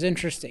wind thing is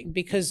interesting,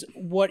 because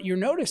what you're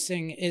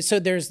noticing is, so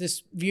there's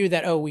this view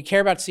that, we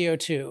care about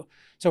CO2,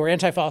 so we're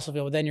anti-fossil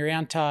fuel, but then you're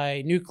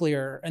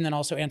anti-nuclear and then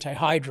also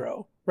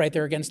anti-hydro, right?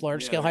 They're against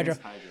large-scale hydro.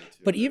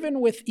 But even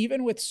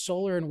with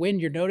solar and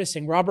wind, you're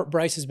noticing, Robert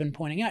Bryce has been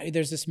pointing out,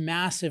 there's this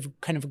massive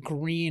kind of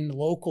green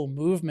local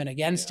movement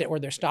against it,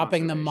 where they're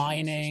stopping the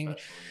mining.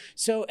 Especially.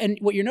 So, and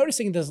what you're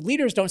noticing, those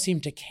leaders don't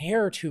seem to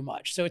care too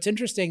much. So it's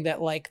interesting that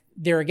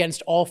they're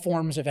against all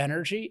forms of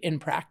energy in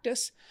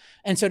practice.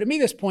 And so to me,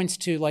 this points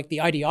to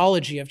the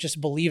ideology of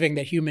just believing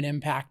that human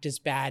impact is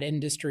bad,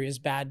 industry is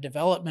bad,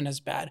 development is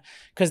bad,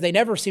 because they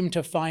never seem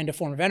to find a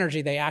form of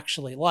energy they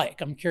actually like.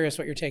 I'm curious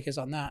what your take is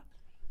on that.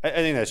 I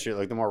think that's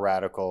true. The more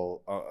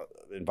radical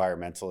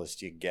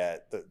environmentalist you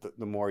get,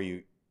 the more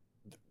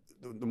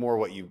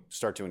what you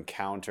start to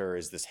encounter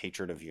is this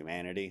hatred of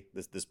humanity,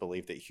 this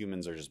belief that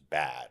humans are just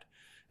bad.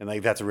 And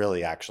that's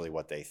really actually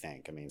what they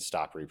think.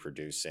 Stop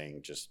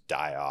reproducing, just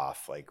die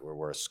off.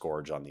 We're a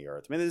scourge on the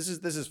earth. This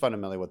is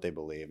fundamentally what they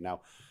believe.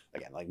 Now,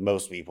 again,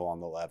 most people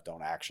on the left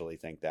don't actually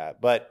think that.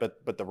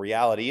 But the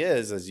reality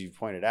is, as you've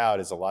pointed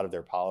out, is a lot of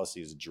their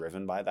policy is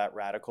driven by that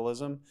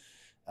radicalism.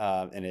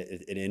 And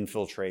it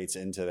infiltrates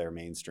into their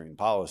mainstream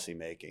policy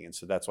making. And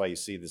so that's why you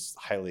see this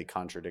highly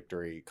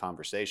contradictory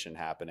conversation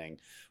happening,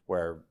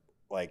 where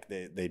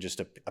they just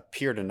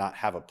appear to not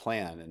have a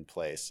plan in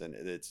place, and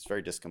it's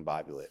very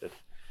discombobulated.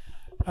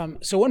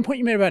 So one point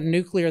you made about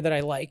nuclear that I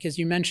like is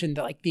you mentioned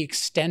that the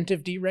extent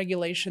of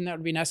deregulation that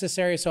would be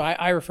necessary. So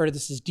I refer to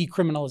this as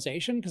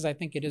decriminalization, because I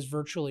think it is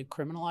virtually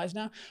criminalized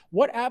now.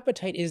 What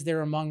appetite is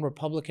there among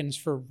Republicans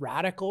for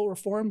radical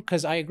reform?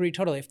 Because I agree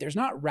totally. If there's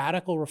not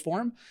radical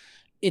reform,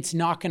 it's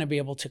not going to be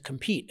able to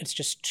compete. It's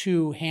just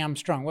too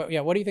hamstrung. What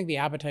do you think the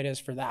appetite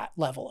is for that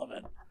level of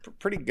it?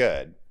 Pretty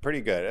good.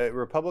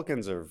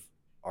 Republicans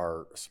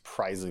are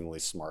surprisingly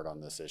smart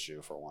on this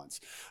issue for once.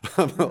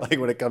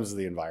 When it comes to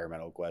the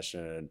environmental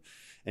question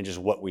and just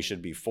what we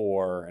should be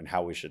for and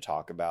how we should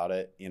talk about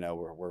it. We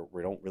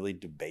don't really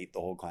debate the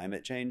whole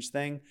climate change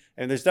thing.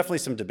 And there's definitely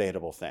some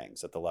debatable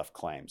things that the left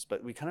claims,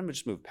 but we kind of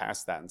just move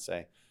past that and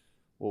say,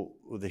 well,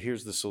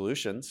 here's the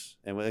solutions.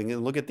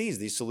 And look at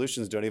these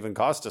solutions don't even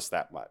cost us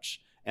that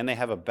much. And they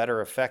have a better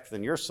effect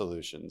than your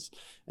solutions.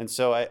 And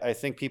so I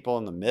think people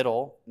in the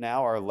middle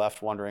now are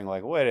left wondering,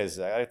 wait,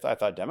 I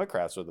thought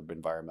Democrats were the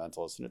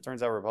environmentalists. And it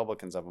turns out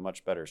Republicans have a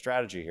much better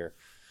strategy here.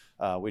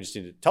 We just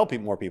need to tell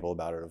more people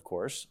about it, of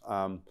course.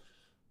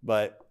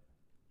 But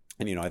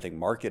I think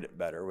market it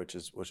better, which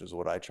is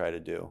what I try to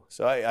do.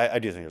 So I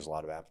do think there's a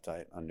lot of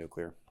appetite on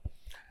nuclear.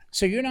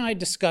 So you and I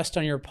discussed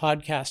on your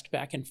podcast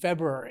back in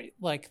February,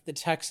 like the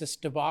Texas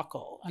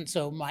debacle. And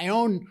so my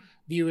own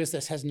view is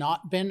this has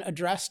not been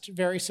addressed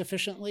very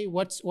sufficiently.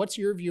 What's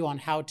your view on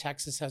how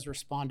Texas has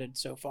responded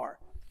so far?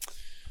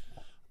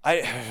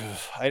 I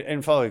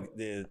didn't follow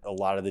a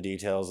lot of the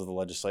details of the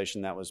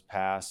legislation that was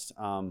passed.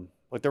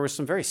 Like there were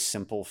some very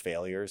simple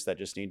failures that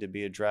just need to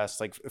be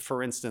addressed. Like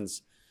for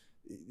instance,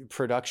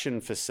 production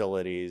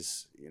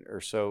facilities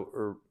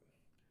so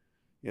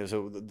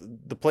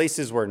the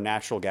places where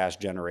natural gas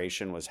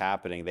generation was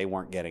happening, they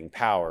weren't getting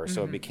power.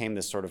 So it became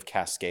this sort of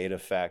cascade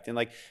effect, and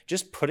like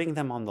just putting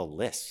them on the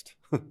list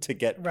to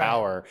get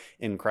power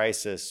in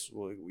crisis,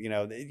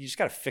 you just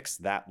got to fix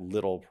that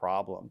little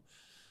problem.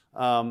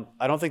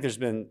 I don't think there's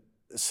been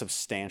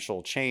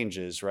substantial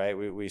changes, right?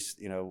 We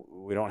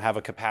don't have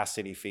a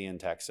capacity fee in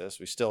Texas.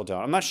 We still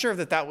don't. I'm not sure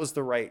that that was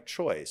the right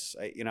choice.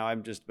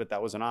 But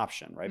that was an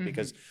option, right?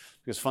 Because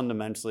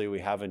fundamentally we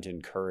haven't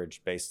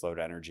encouraged baseload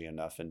energy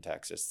enough in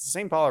Texas. It's the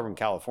same problem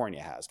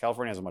California has.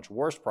 California has a much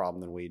worse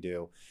problem than we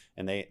do,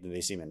 and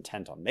they seem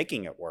intent on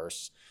making it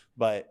worse.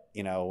 But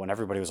when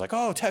everybody was like,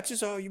 "Oh,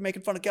 Texas, oh, you're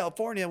making fun of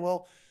California,"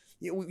 well,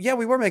 yeah,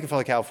 we were making fun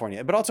of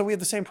California, but also we have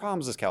the same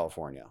problems as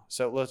California.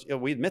 So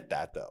we admit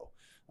that though.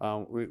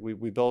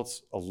 We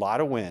built a lot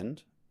of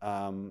wind,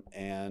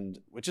 and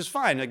which is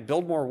fine. Like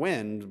build more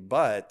wind,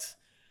 but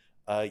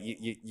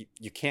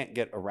you can't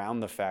get around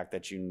the fact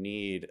that you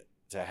need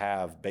to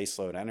have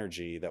baseload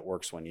energy that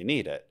works when you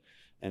need it,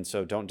 and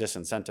so don't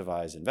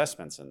disincentivize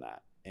investments in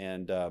that.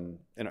 And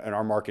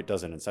our market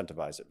doesn't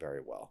incentivize it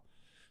very well.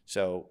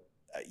 So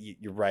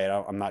you're right.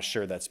 I'm not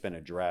sure that's been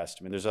addressed.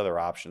 I mean, there's other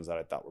options that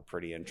I thought were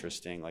pretty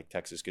interesting. Like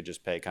Texas could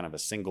just pay kind of a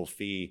single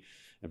fee,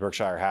 and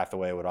Berkshire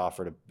Hathaway would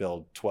offer to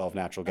build 12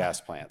 natural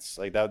gas plants.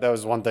 Like that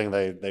was one thing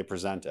they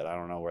presented. I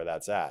don't know where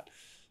that's at.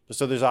 But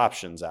so there's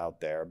options out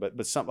there. But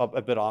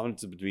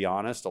to be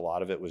honest, a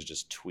lot of it was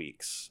just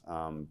tweaks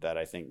that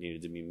I think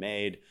needed to be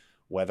made.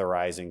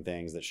 Weatherizing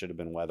things that should have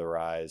been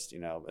weatherized,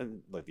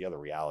 and like the other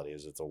reality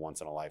is it's a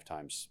once in a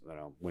lifetime,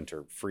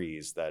 winter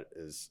freeze that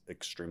is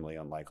extremely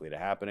unlikely to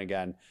happen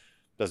again.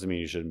 Doesn't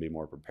mean you shouldn't be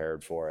more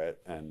prepared for it,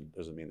 and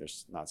doesn't mean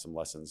there's not some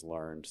lessons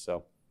learned.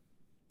 So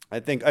I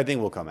think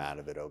we'll come out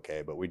of it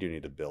okay, but we do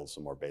need to build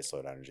some more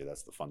baseload energy.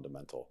 That's the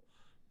fundamental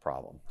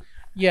problem.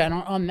 Yeah, and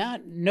on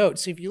that note,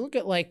 so if you look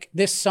at like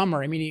this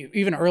summer, I mean,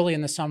 even early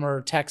in the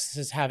summer, Texas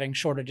is having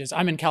shortages.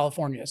 I'm in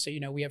California, so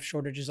we have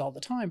shortages all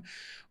the time.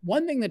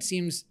 One thing that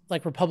seems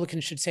like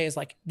Republicans should say is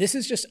like, this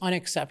is just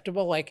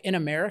unacceptable. Like in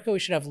America, we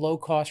should have low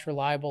cost,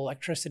 reliable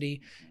electricity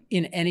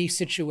in any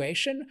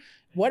situation.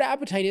 What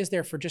appetite is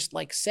there for just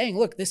like saying,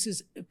 look,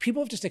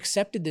 people have just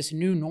accepted this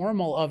new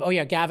normal of, oh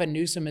yeah, Gavin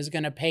Newsom is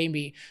going to pay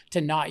me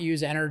to not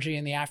use energy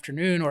in the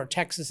afternoon, or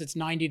Texas, it's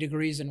 90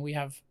 degrees and we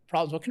have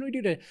problems. What can we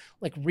do to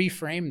like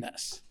reframe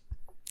this?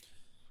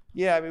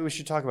 Yeah, I mean, we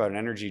should talk about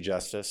energy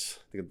justice.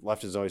 The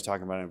left is always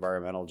talking about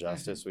environmental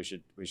justice.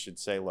 We should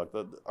say, look,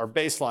 our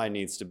baseline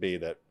needs to be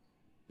that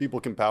people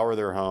can power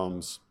their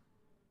homes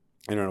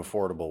in an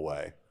affordable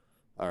way.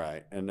 All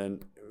right, and then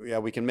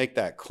we can make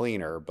that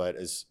cleaner, but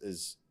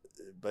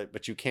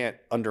but you can't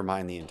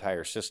undermine the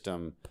entire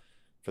system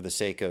for the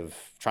sake of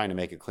trying to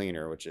make it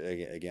cleaner, which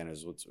again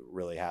is what's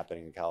really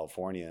happening in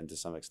California and to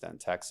some extent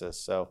Texas.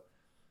 So.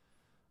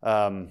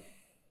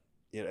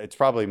 It's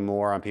probably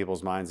more on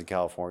people's minds in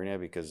California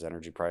because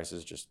energy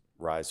prices just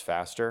rise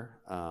faster.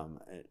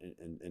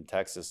 In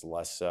Texas,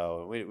 less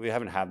so. We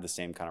haven't had the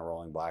same kind of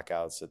rolling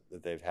blackouts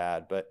that they've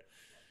had, but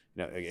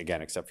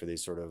again, except for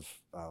these sort of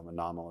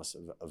anomalous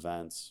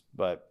events.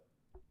 But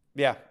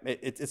yeah,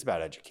 it's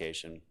about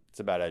education. It's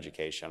about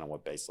education on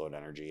what baseload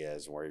energy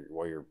is,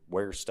 where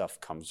your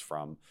stuff comes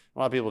from. A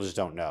lot of people just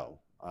don't know.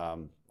 A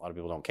lot of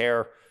people don't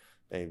care.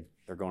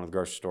 They're going to the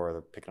grocery store,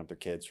 they're picking up their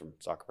kids from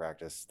soccer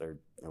practice, they're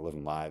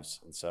living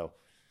lives. And so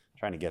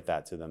trying to get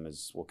that to them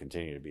will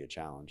continue to be a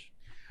challenge.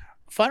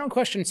 Final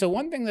question. So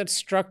one thing that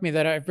struck me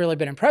that I've really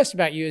been impressed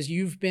about you is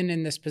you've been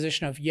in this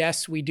position of,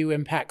 yes, we do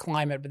impact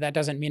climate, but that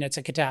doesn't mean it's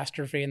a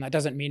catastrophe. And that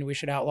doesn't mean we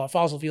should outlaw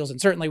fossil fuels. And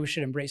certainly we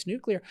should embrace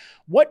nuclear.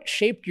 What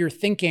shaped your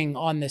thinking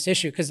on this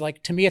issue? Because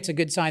like, to me, it's a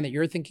good sign that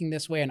you're thinking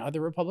this way and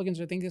other Republicans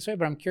are thinking this way,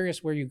 but I'm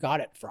curious where you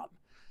got it from.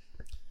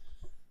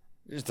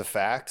 Just the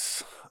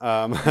facts,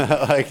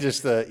 like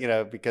just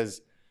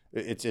because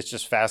it's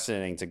just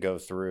fascinating to go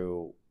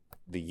through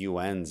the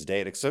UN's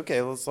data. It's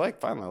okay. Let's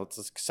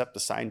accept the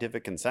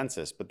scientific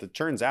consensus. But it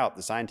turns out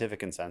the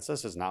scientific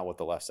consensus is not what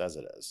the left says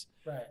it is.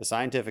 Right. The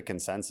scientific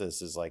consensus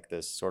is like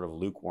this sort of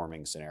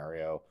lukewarming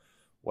scenario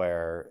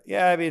where,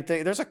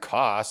 there's a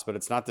cost, but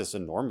it's not this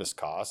enormous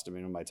cost. I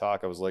mean, in my talk,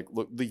 I was like,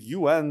 look, the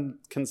UN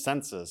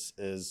consensus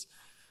is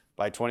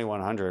by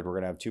 2100, we're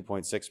going to have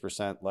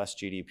 2.6% less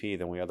GDP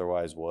than we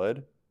otherwise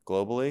would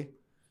globally.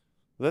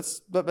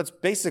 That's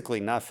basically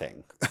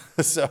nothing.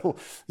 So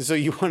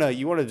you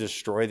want to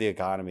destroy the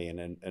economy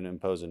and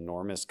impose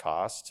enormous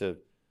costs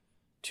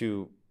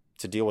to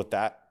deal with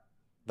that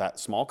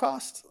small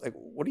cost? Like,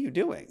 what are you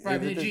doing?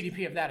 Right, but the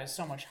GDP of that is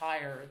so much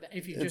higher.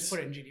 If you just put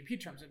it in GDP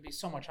terms, it'd be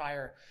so much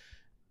higher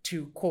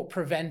to, quote,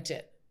 prevent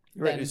it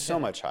Right, it's so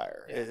much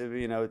higher.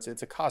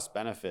 It's a cost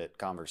benefit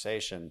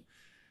conversation,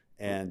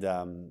 and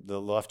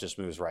the left just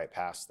moves right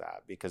past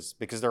that because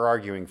they're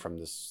arguing from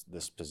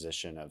this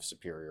position of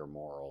superior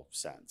moral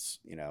sense.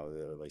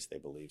 At least they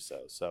believe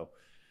so. So,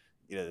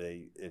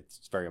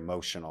 it's very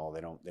emotional.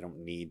 They don't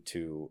need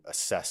to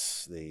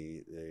assess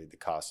the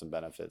costs and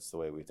benefits the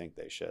way we think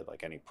they should,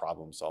 like any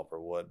problem solver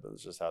would. But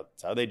it's just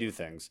how they do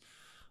things.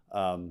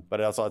 But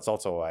it's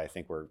also why I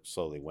think we're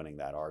slowly winning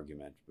that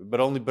argument.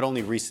 But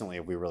only recently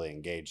have we really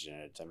engaged in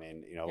it. I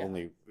mean,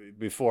 only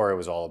before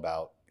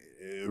it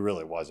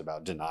really was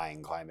about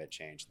denying climate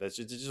change. It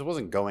just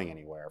wasn't going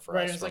anywhere for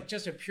us. Right, it's like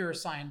just a pure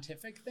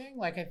scientific thing.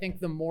 Like I think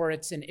the more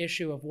it's an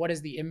issue of what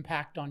is the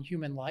impact on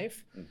human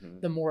life,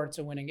 the more it's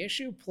a winning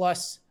issue.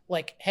 Plus,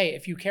 like, hey,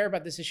 if you care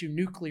about this issue,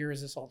 nuclear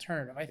is this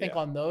alternative. I think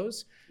on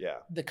those,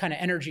 the kind of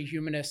energy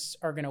humanists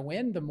are going to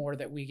win the more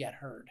that we get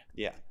heard.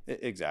 Yeah,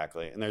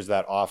 exactly. And there's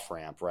that off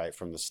ramp, right,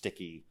 from the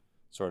sticky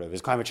sort of,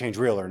 is climate change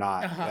real or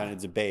not, kind of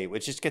debate,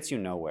 which just gets you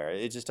nowhere.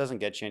 It just doesn't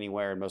get you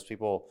anywhere. And most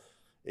people,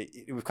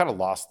 we've kind of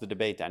lost the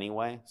debate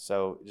anyway.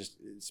 So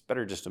it's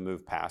better just to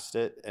move past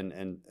it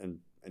and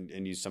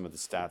use some of the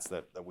stats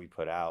that we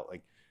put out.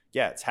 Like,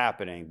 yeah, it's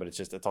happening, but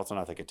it's also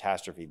not the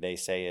catastrophe they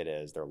say it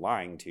is. They're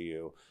lying to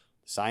you.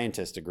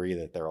 Scientists agree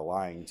that they're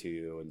lying to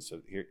you. And so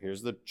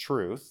here's the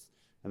truth.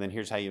 And then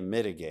here's how you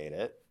mitigate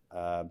it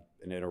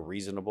in a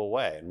reasonable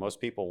way. And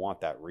most people want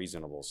that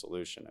reasonable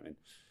solution. I mean,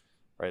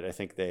 right. I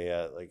think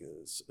they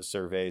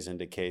surveys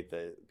indicate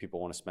that people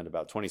want to spend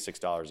about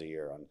 $26 a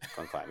year on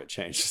climate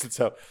change.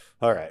 So,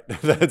 all right,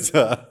 that's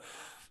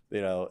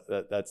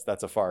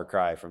that's a far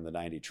cry from the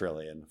 90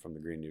 trillion from the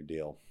Green New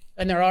Deal.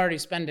 And they're already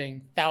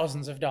spending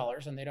thousands of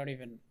dollars, and they don't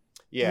even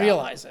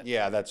realize it.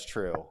 Yeah, that's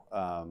true.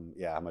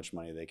 How much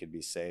money they could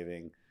be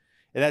saving,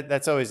 and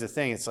that's always the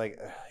thing. It's like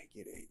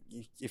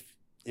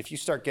if you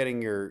start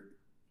getting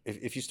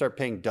if you start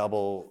paying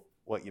double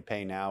what you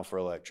pay now for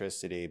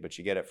electricity, but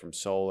you get it from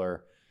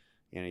solar,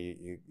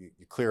 you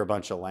clear a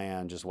bunch of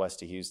land just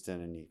west of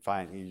Houston, and you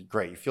find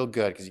great. You feel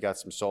good because you got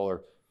some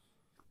solar.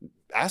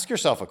 Ask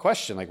yourself a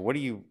question like,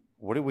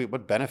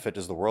 what benefit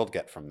does the world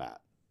get from that?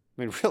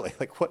 I mean, really,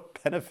 like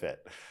what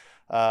benefit?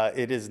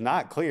 It is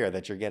not clear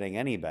that you're getting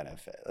any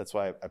benefit. That's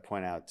why I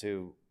point out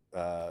too,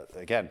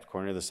 again,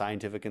 according to the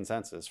scientific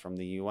consensus from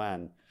the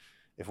UN,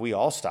 if we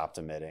all stopped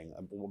emitting,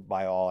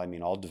 by all, I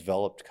mean all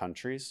developed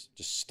countries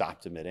just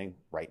stopped emitting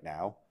right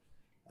now,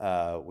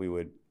 we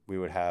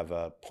would have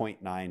a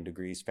 0.9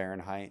 degrees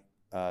Fahrenheit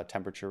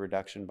temperature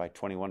reduction by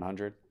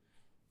 2100.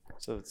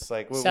 So it's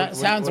like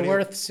sounds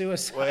worth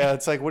suicide. Well, yeah,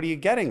 it's like, what are you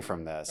getting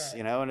from this?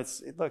 Right. And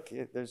it's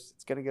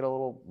going to get a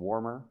little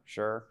warmer,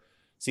 sure.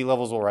 Sea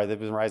levels will rise. They've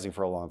been rising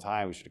for a long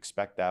time. We should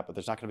expect that, but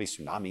there's not going to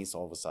be tsunamis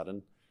all of a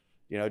sudden.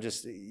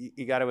 Just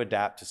you got to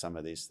adapt to some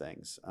of these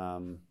things.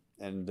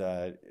 And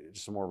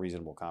just a more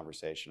reasonable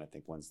conversation, I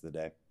think, wins the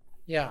day.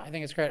 Yeah, I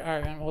think it's great. All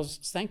right, man. Well,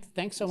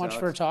 thanks so much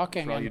for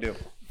talking. For all you do.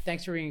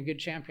 Thanks for being a good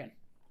champion.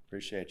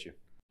 Appreciate you.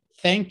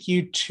 Thank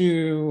you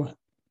to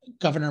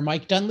Governor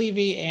Mike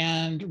Dunleavy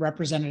and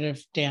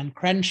Representative Dan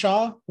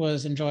Crenshaw. It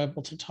was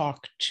enjoyable to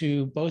talk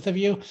to both of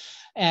you.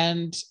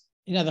 And,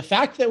 the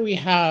fact that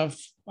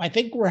I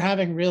think we're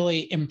having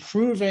really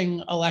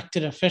improving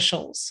elected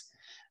officials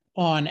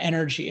on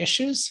energy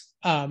issues.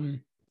 I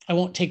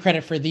won't take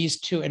credit for these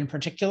two in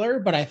particular,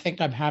 but I think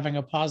I'm having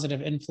a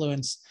positive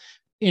influence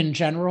in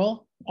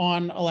general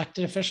on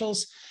elected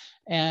officials.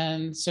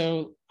 And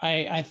so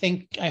I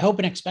hope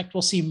and expect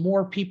we'll see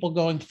more people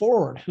going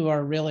forward who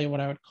are really what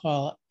I would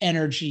call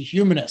energy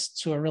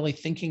humanists, who are really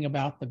thinking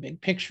about the big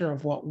picture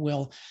of what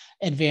will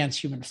advance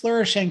human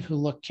flourishing, who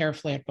look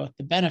carefully at both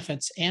the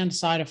benefits and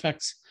side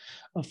effects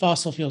of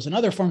fossil fuels and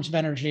other forms of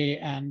energy,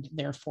 and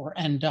therefore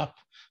end up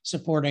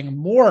supporting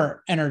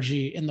more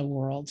energy in the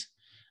world,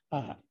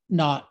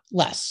 not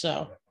less.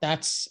 So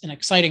that's an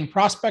exciting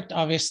prospect.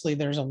 Obviously,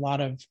 there's a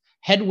lot of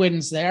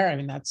headwinds there. I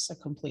mean, that's a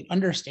complete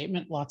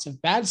understatement. Lots of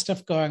bad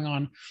stuff going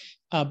on,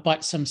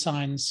 but some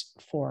signs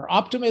for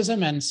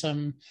optimism and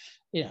some,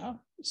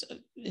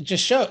 it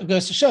just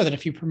goes to show that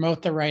if you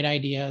promote the right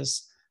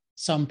ideas,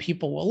 some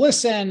people will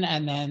listen,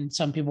 and then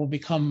some people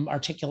become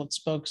articulate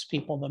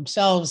spokespeople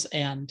themselves,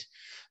 and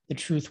the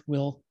truth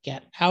will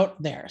get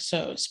out there.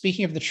 So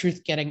speaking of the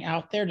truth getting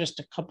out there, just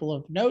a couple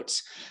of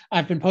notes.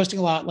 I've been posting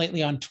a lot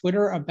lately on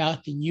Twitter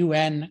about the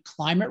UN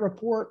climate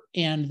report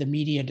and the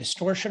media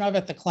distortion of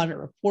it. The climate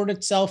report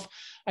itself,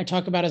 I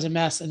talk about as a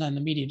mess, and then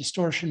the media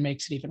distortion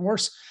makes it even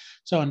worse.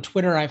 So on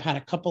Twitter, I've had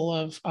a couple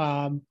of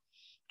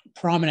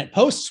prominent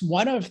posts.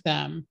 One of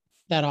them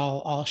that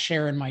I'll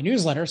share in my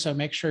newsletter. So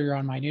make sure you're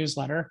on my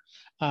newsletter,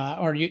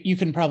 or you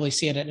can probably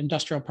see it at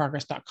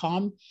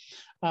industrialprogress.com.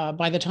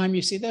 By the time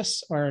you see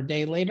this, or a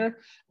day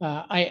later,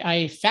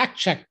 I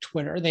fact-checked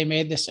Twitter. They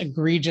made this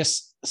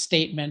egregious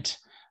statement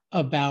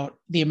about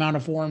the amount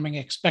of warming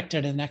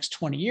expected in the next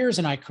 20 years,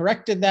 and I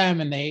corrected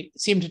them, and they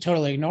seemed to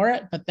totally ignore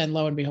it. But then,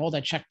 lo and behold, I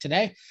checked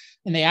today,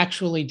 and they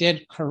actually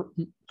did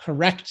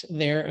correct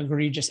their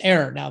egregious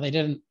error. Now, they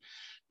didn't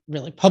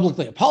really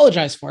publicly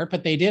apologize for it,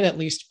 but they did at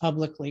least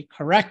publicly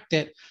correct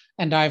it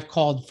And I've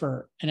called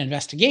for an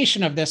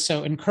investigation of this.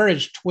 So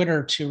encourage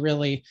Twitter to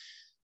really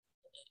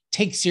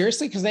take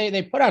seriously, because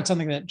they put out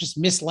something that just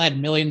misled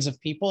millions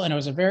of people. And it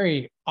was a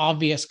very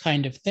obvious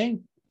kind of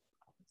thing.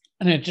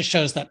 And it just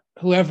shows that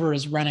whoever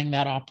is running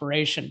that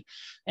operation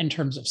in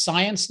terms of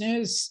science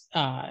news,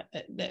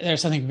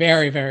 there's something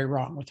very, very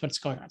wrong with what's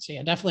going on. So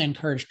yeah, definitely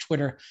encourage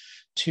Twitter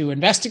to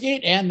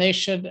investigate. And they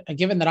should,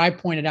 given that I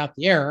pointed out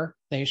the error,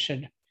 they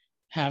should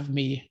have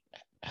me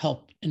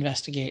help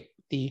investigate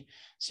the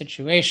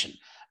situation.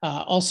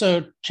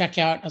 Also check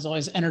out, as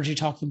always,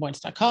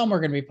 energytalkingpoints.com. We're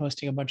going to be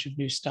posting a bunch of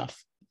new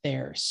stuff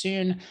there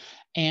soon.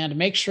 And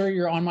make sure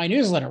you're on my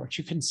newsletter, which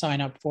you can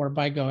sign up for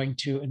by going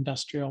to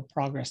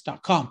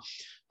industrialprogress.com.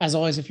 As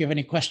always, if you have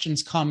any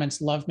questions,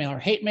 comments, love mail, or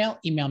hate mail,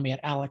 email me at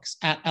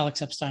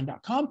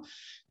alex@alexepstein.com.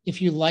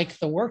 If you like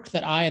the work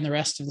that I and the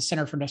rest of the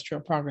Center for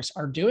Industrial Progress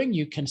are doing,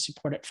 you can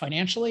support it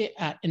financially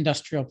at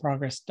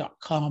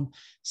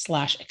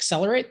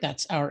industrialprogress.com/accelerate.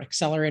 That's our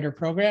accelerator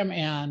program.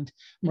 And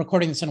I'm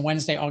recording this on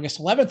Wednesday, August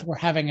 11th. We're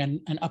having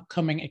an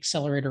upcoming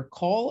accelerator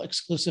call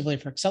exclusively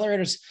for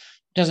accelerators.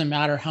 Doesn't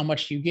matter how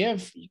much you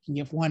give. You can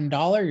give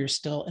 $1, you're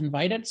still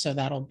invited. So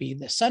that'll be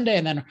this Sunday.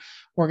 And then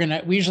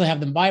we usually have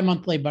them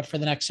bi-monthly, but for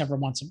the next several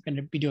months, I'm going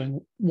to be doing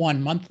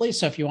one monthly.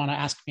 So if you want to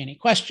ask me any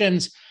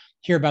questions,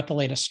 hear about the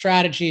latest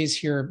strategies,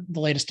 hear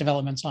the latest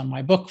developments on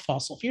my book,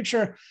 Fossil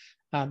Future,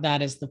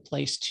 that is the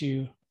place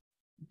to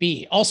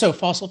be. Also,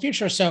 Fossil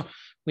Future. So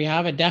we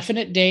have a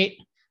definite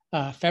date,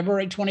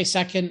 February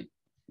 22nd,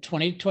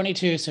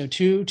 2022. So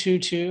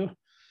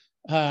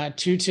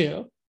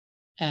 2/22/22.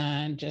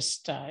 And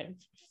just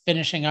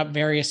finishing up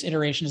various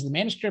iterations of the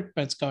manuscript,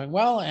 but it's going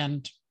well.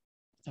 And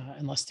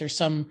unless there's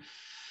some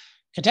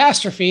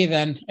catastrophe,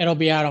 then it'll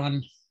be out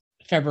on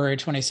February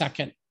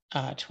 22nd,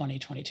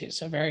 2022.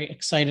 So very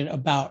excited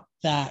about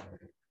that.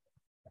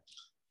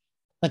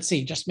 Let's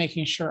see, just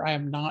making sure I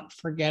am not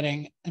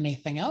forgetting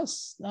anything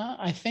else.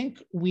 I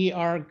think we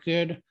are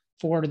good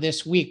for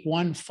this week.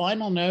 One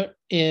final note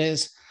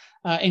is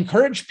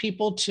encourage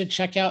people to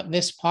check out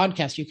this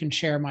podcast. You can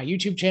share my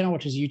YouTube channel,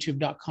 which is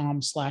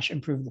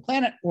youtube.com/improve the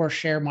planet, or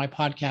share my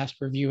podcast,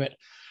 review it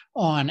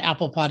on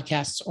Apple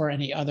Podcasts or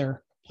any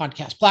other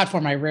podcast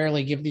platform. I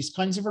rarely give these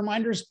kinds of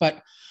reminders,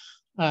 but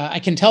I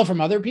can tell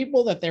from other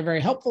people that they're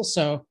very helpful.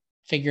 So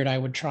figured I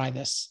would try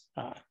this,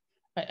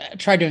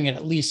 try doing it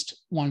at least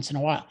once in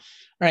a while. All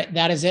right,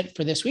 that is it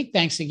for this week.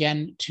 Thanks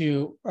again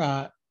to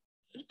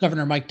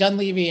Governor Mike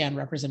Dunleavy and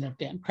Representative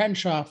Dan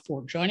Crenshaw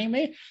for joining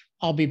me.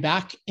 I'll be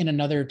back in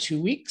another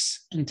 2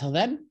 weeks. Until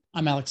then,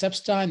 I'm Alex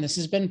Epstein. This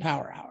has been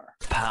Power Hour.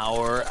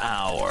 Power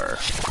Hour.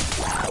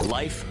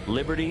 Life,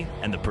 liberty,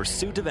 and the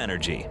pursuit of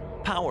energy.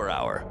 Power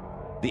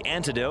Hour. The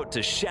antidote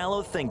to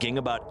shallow thinking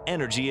about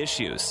energy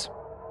issues.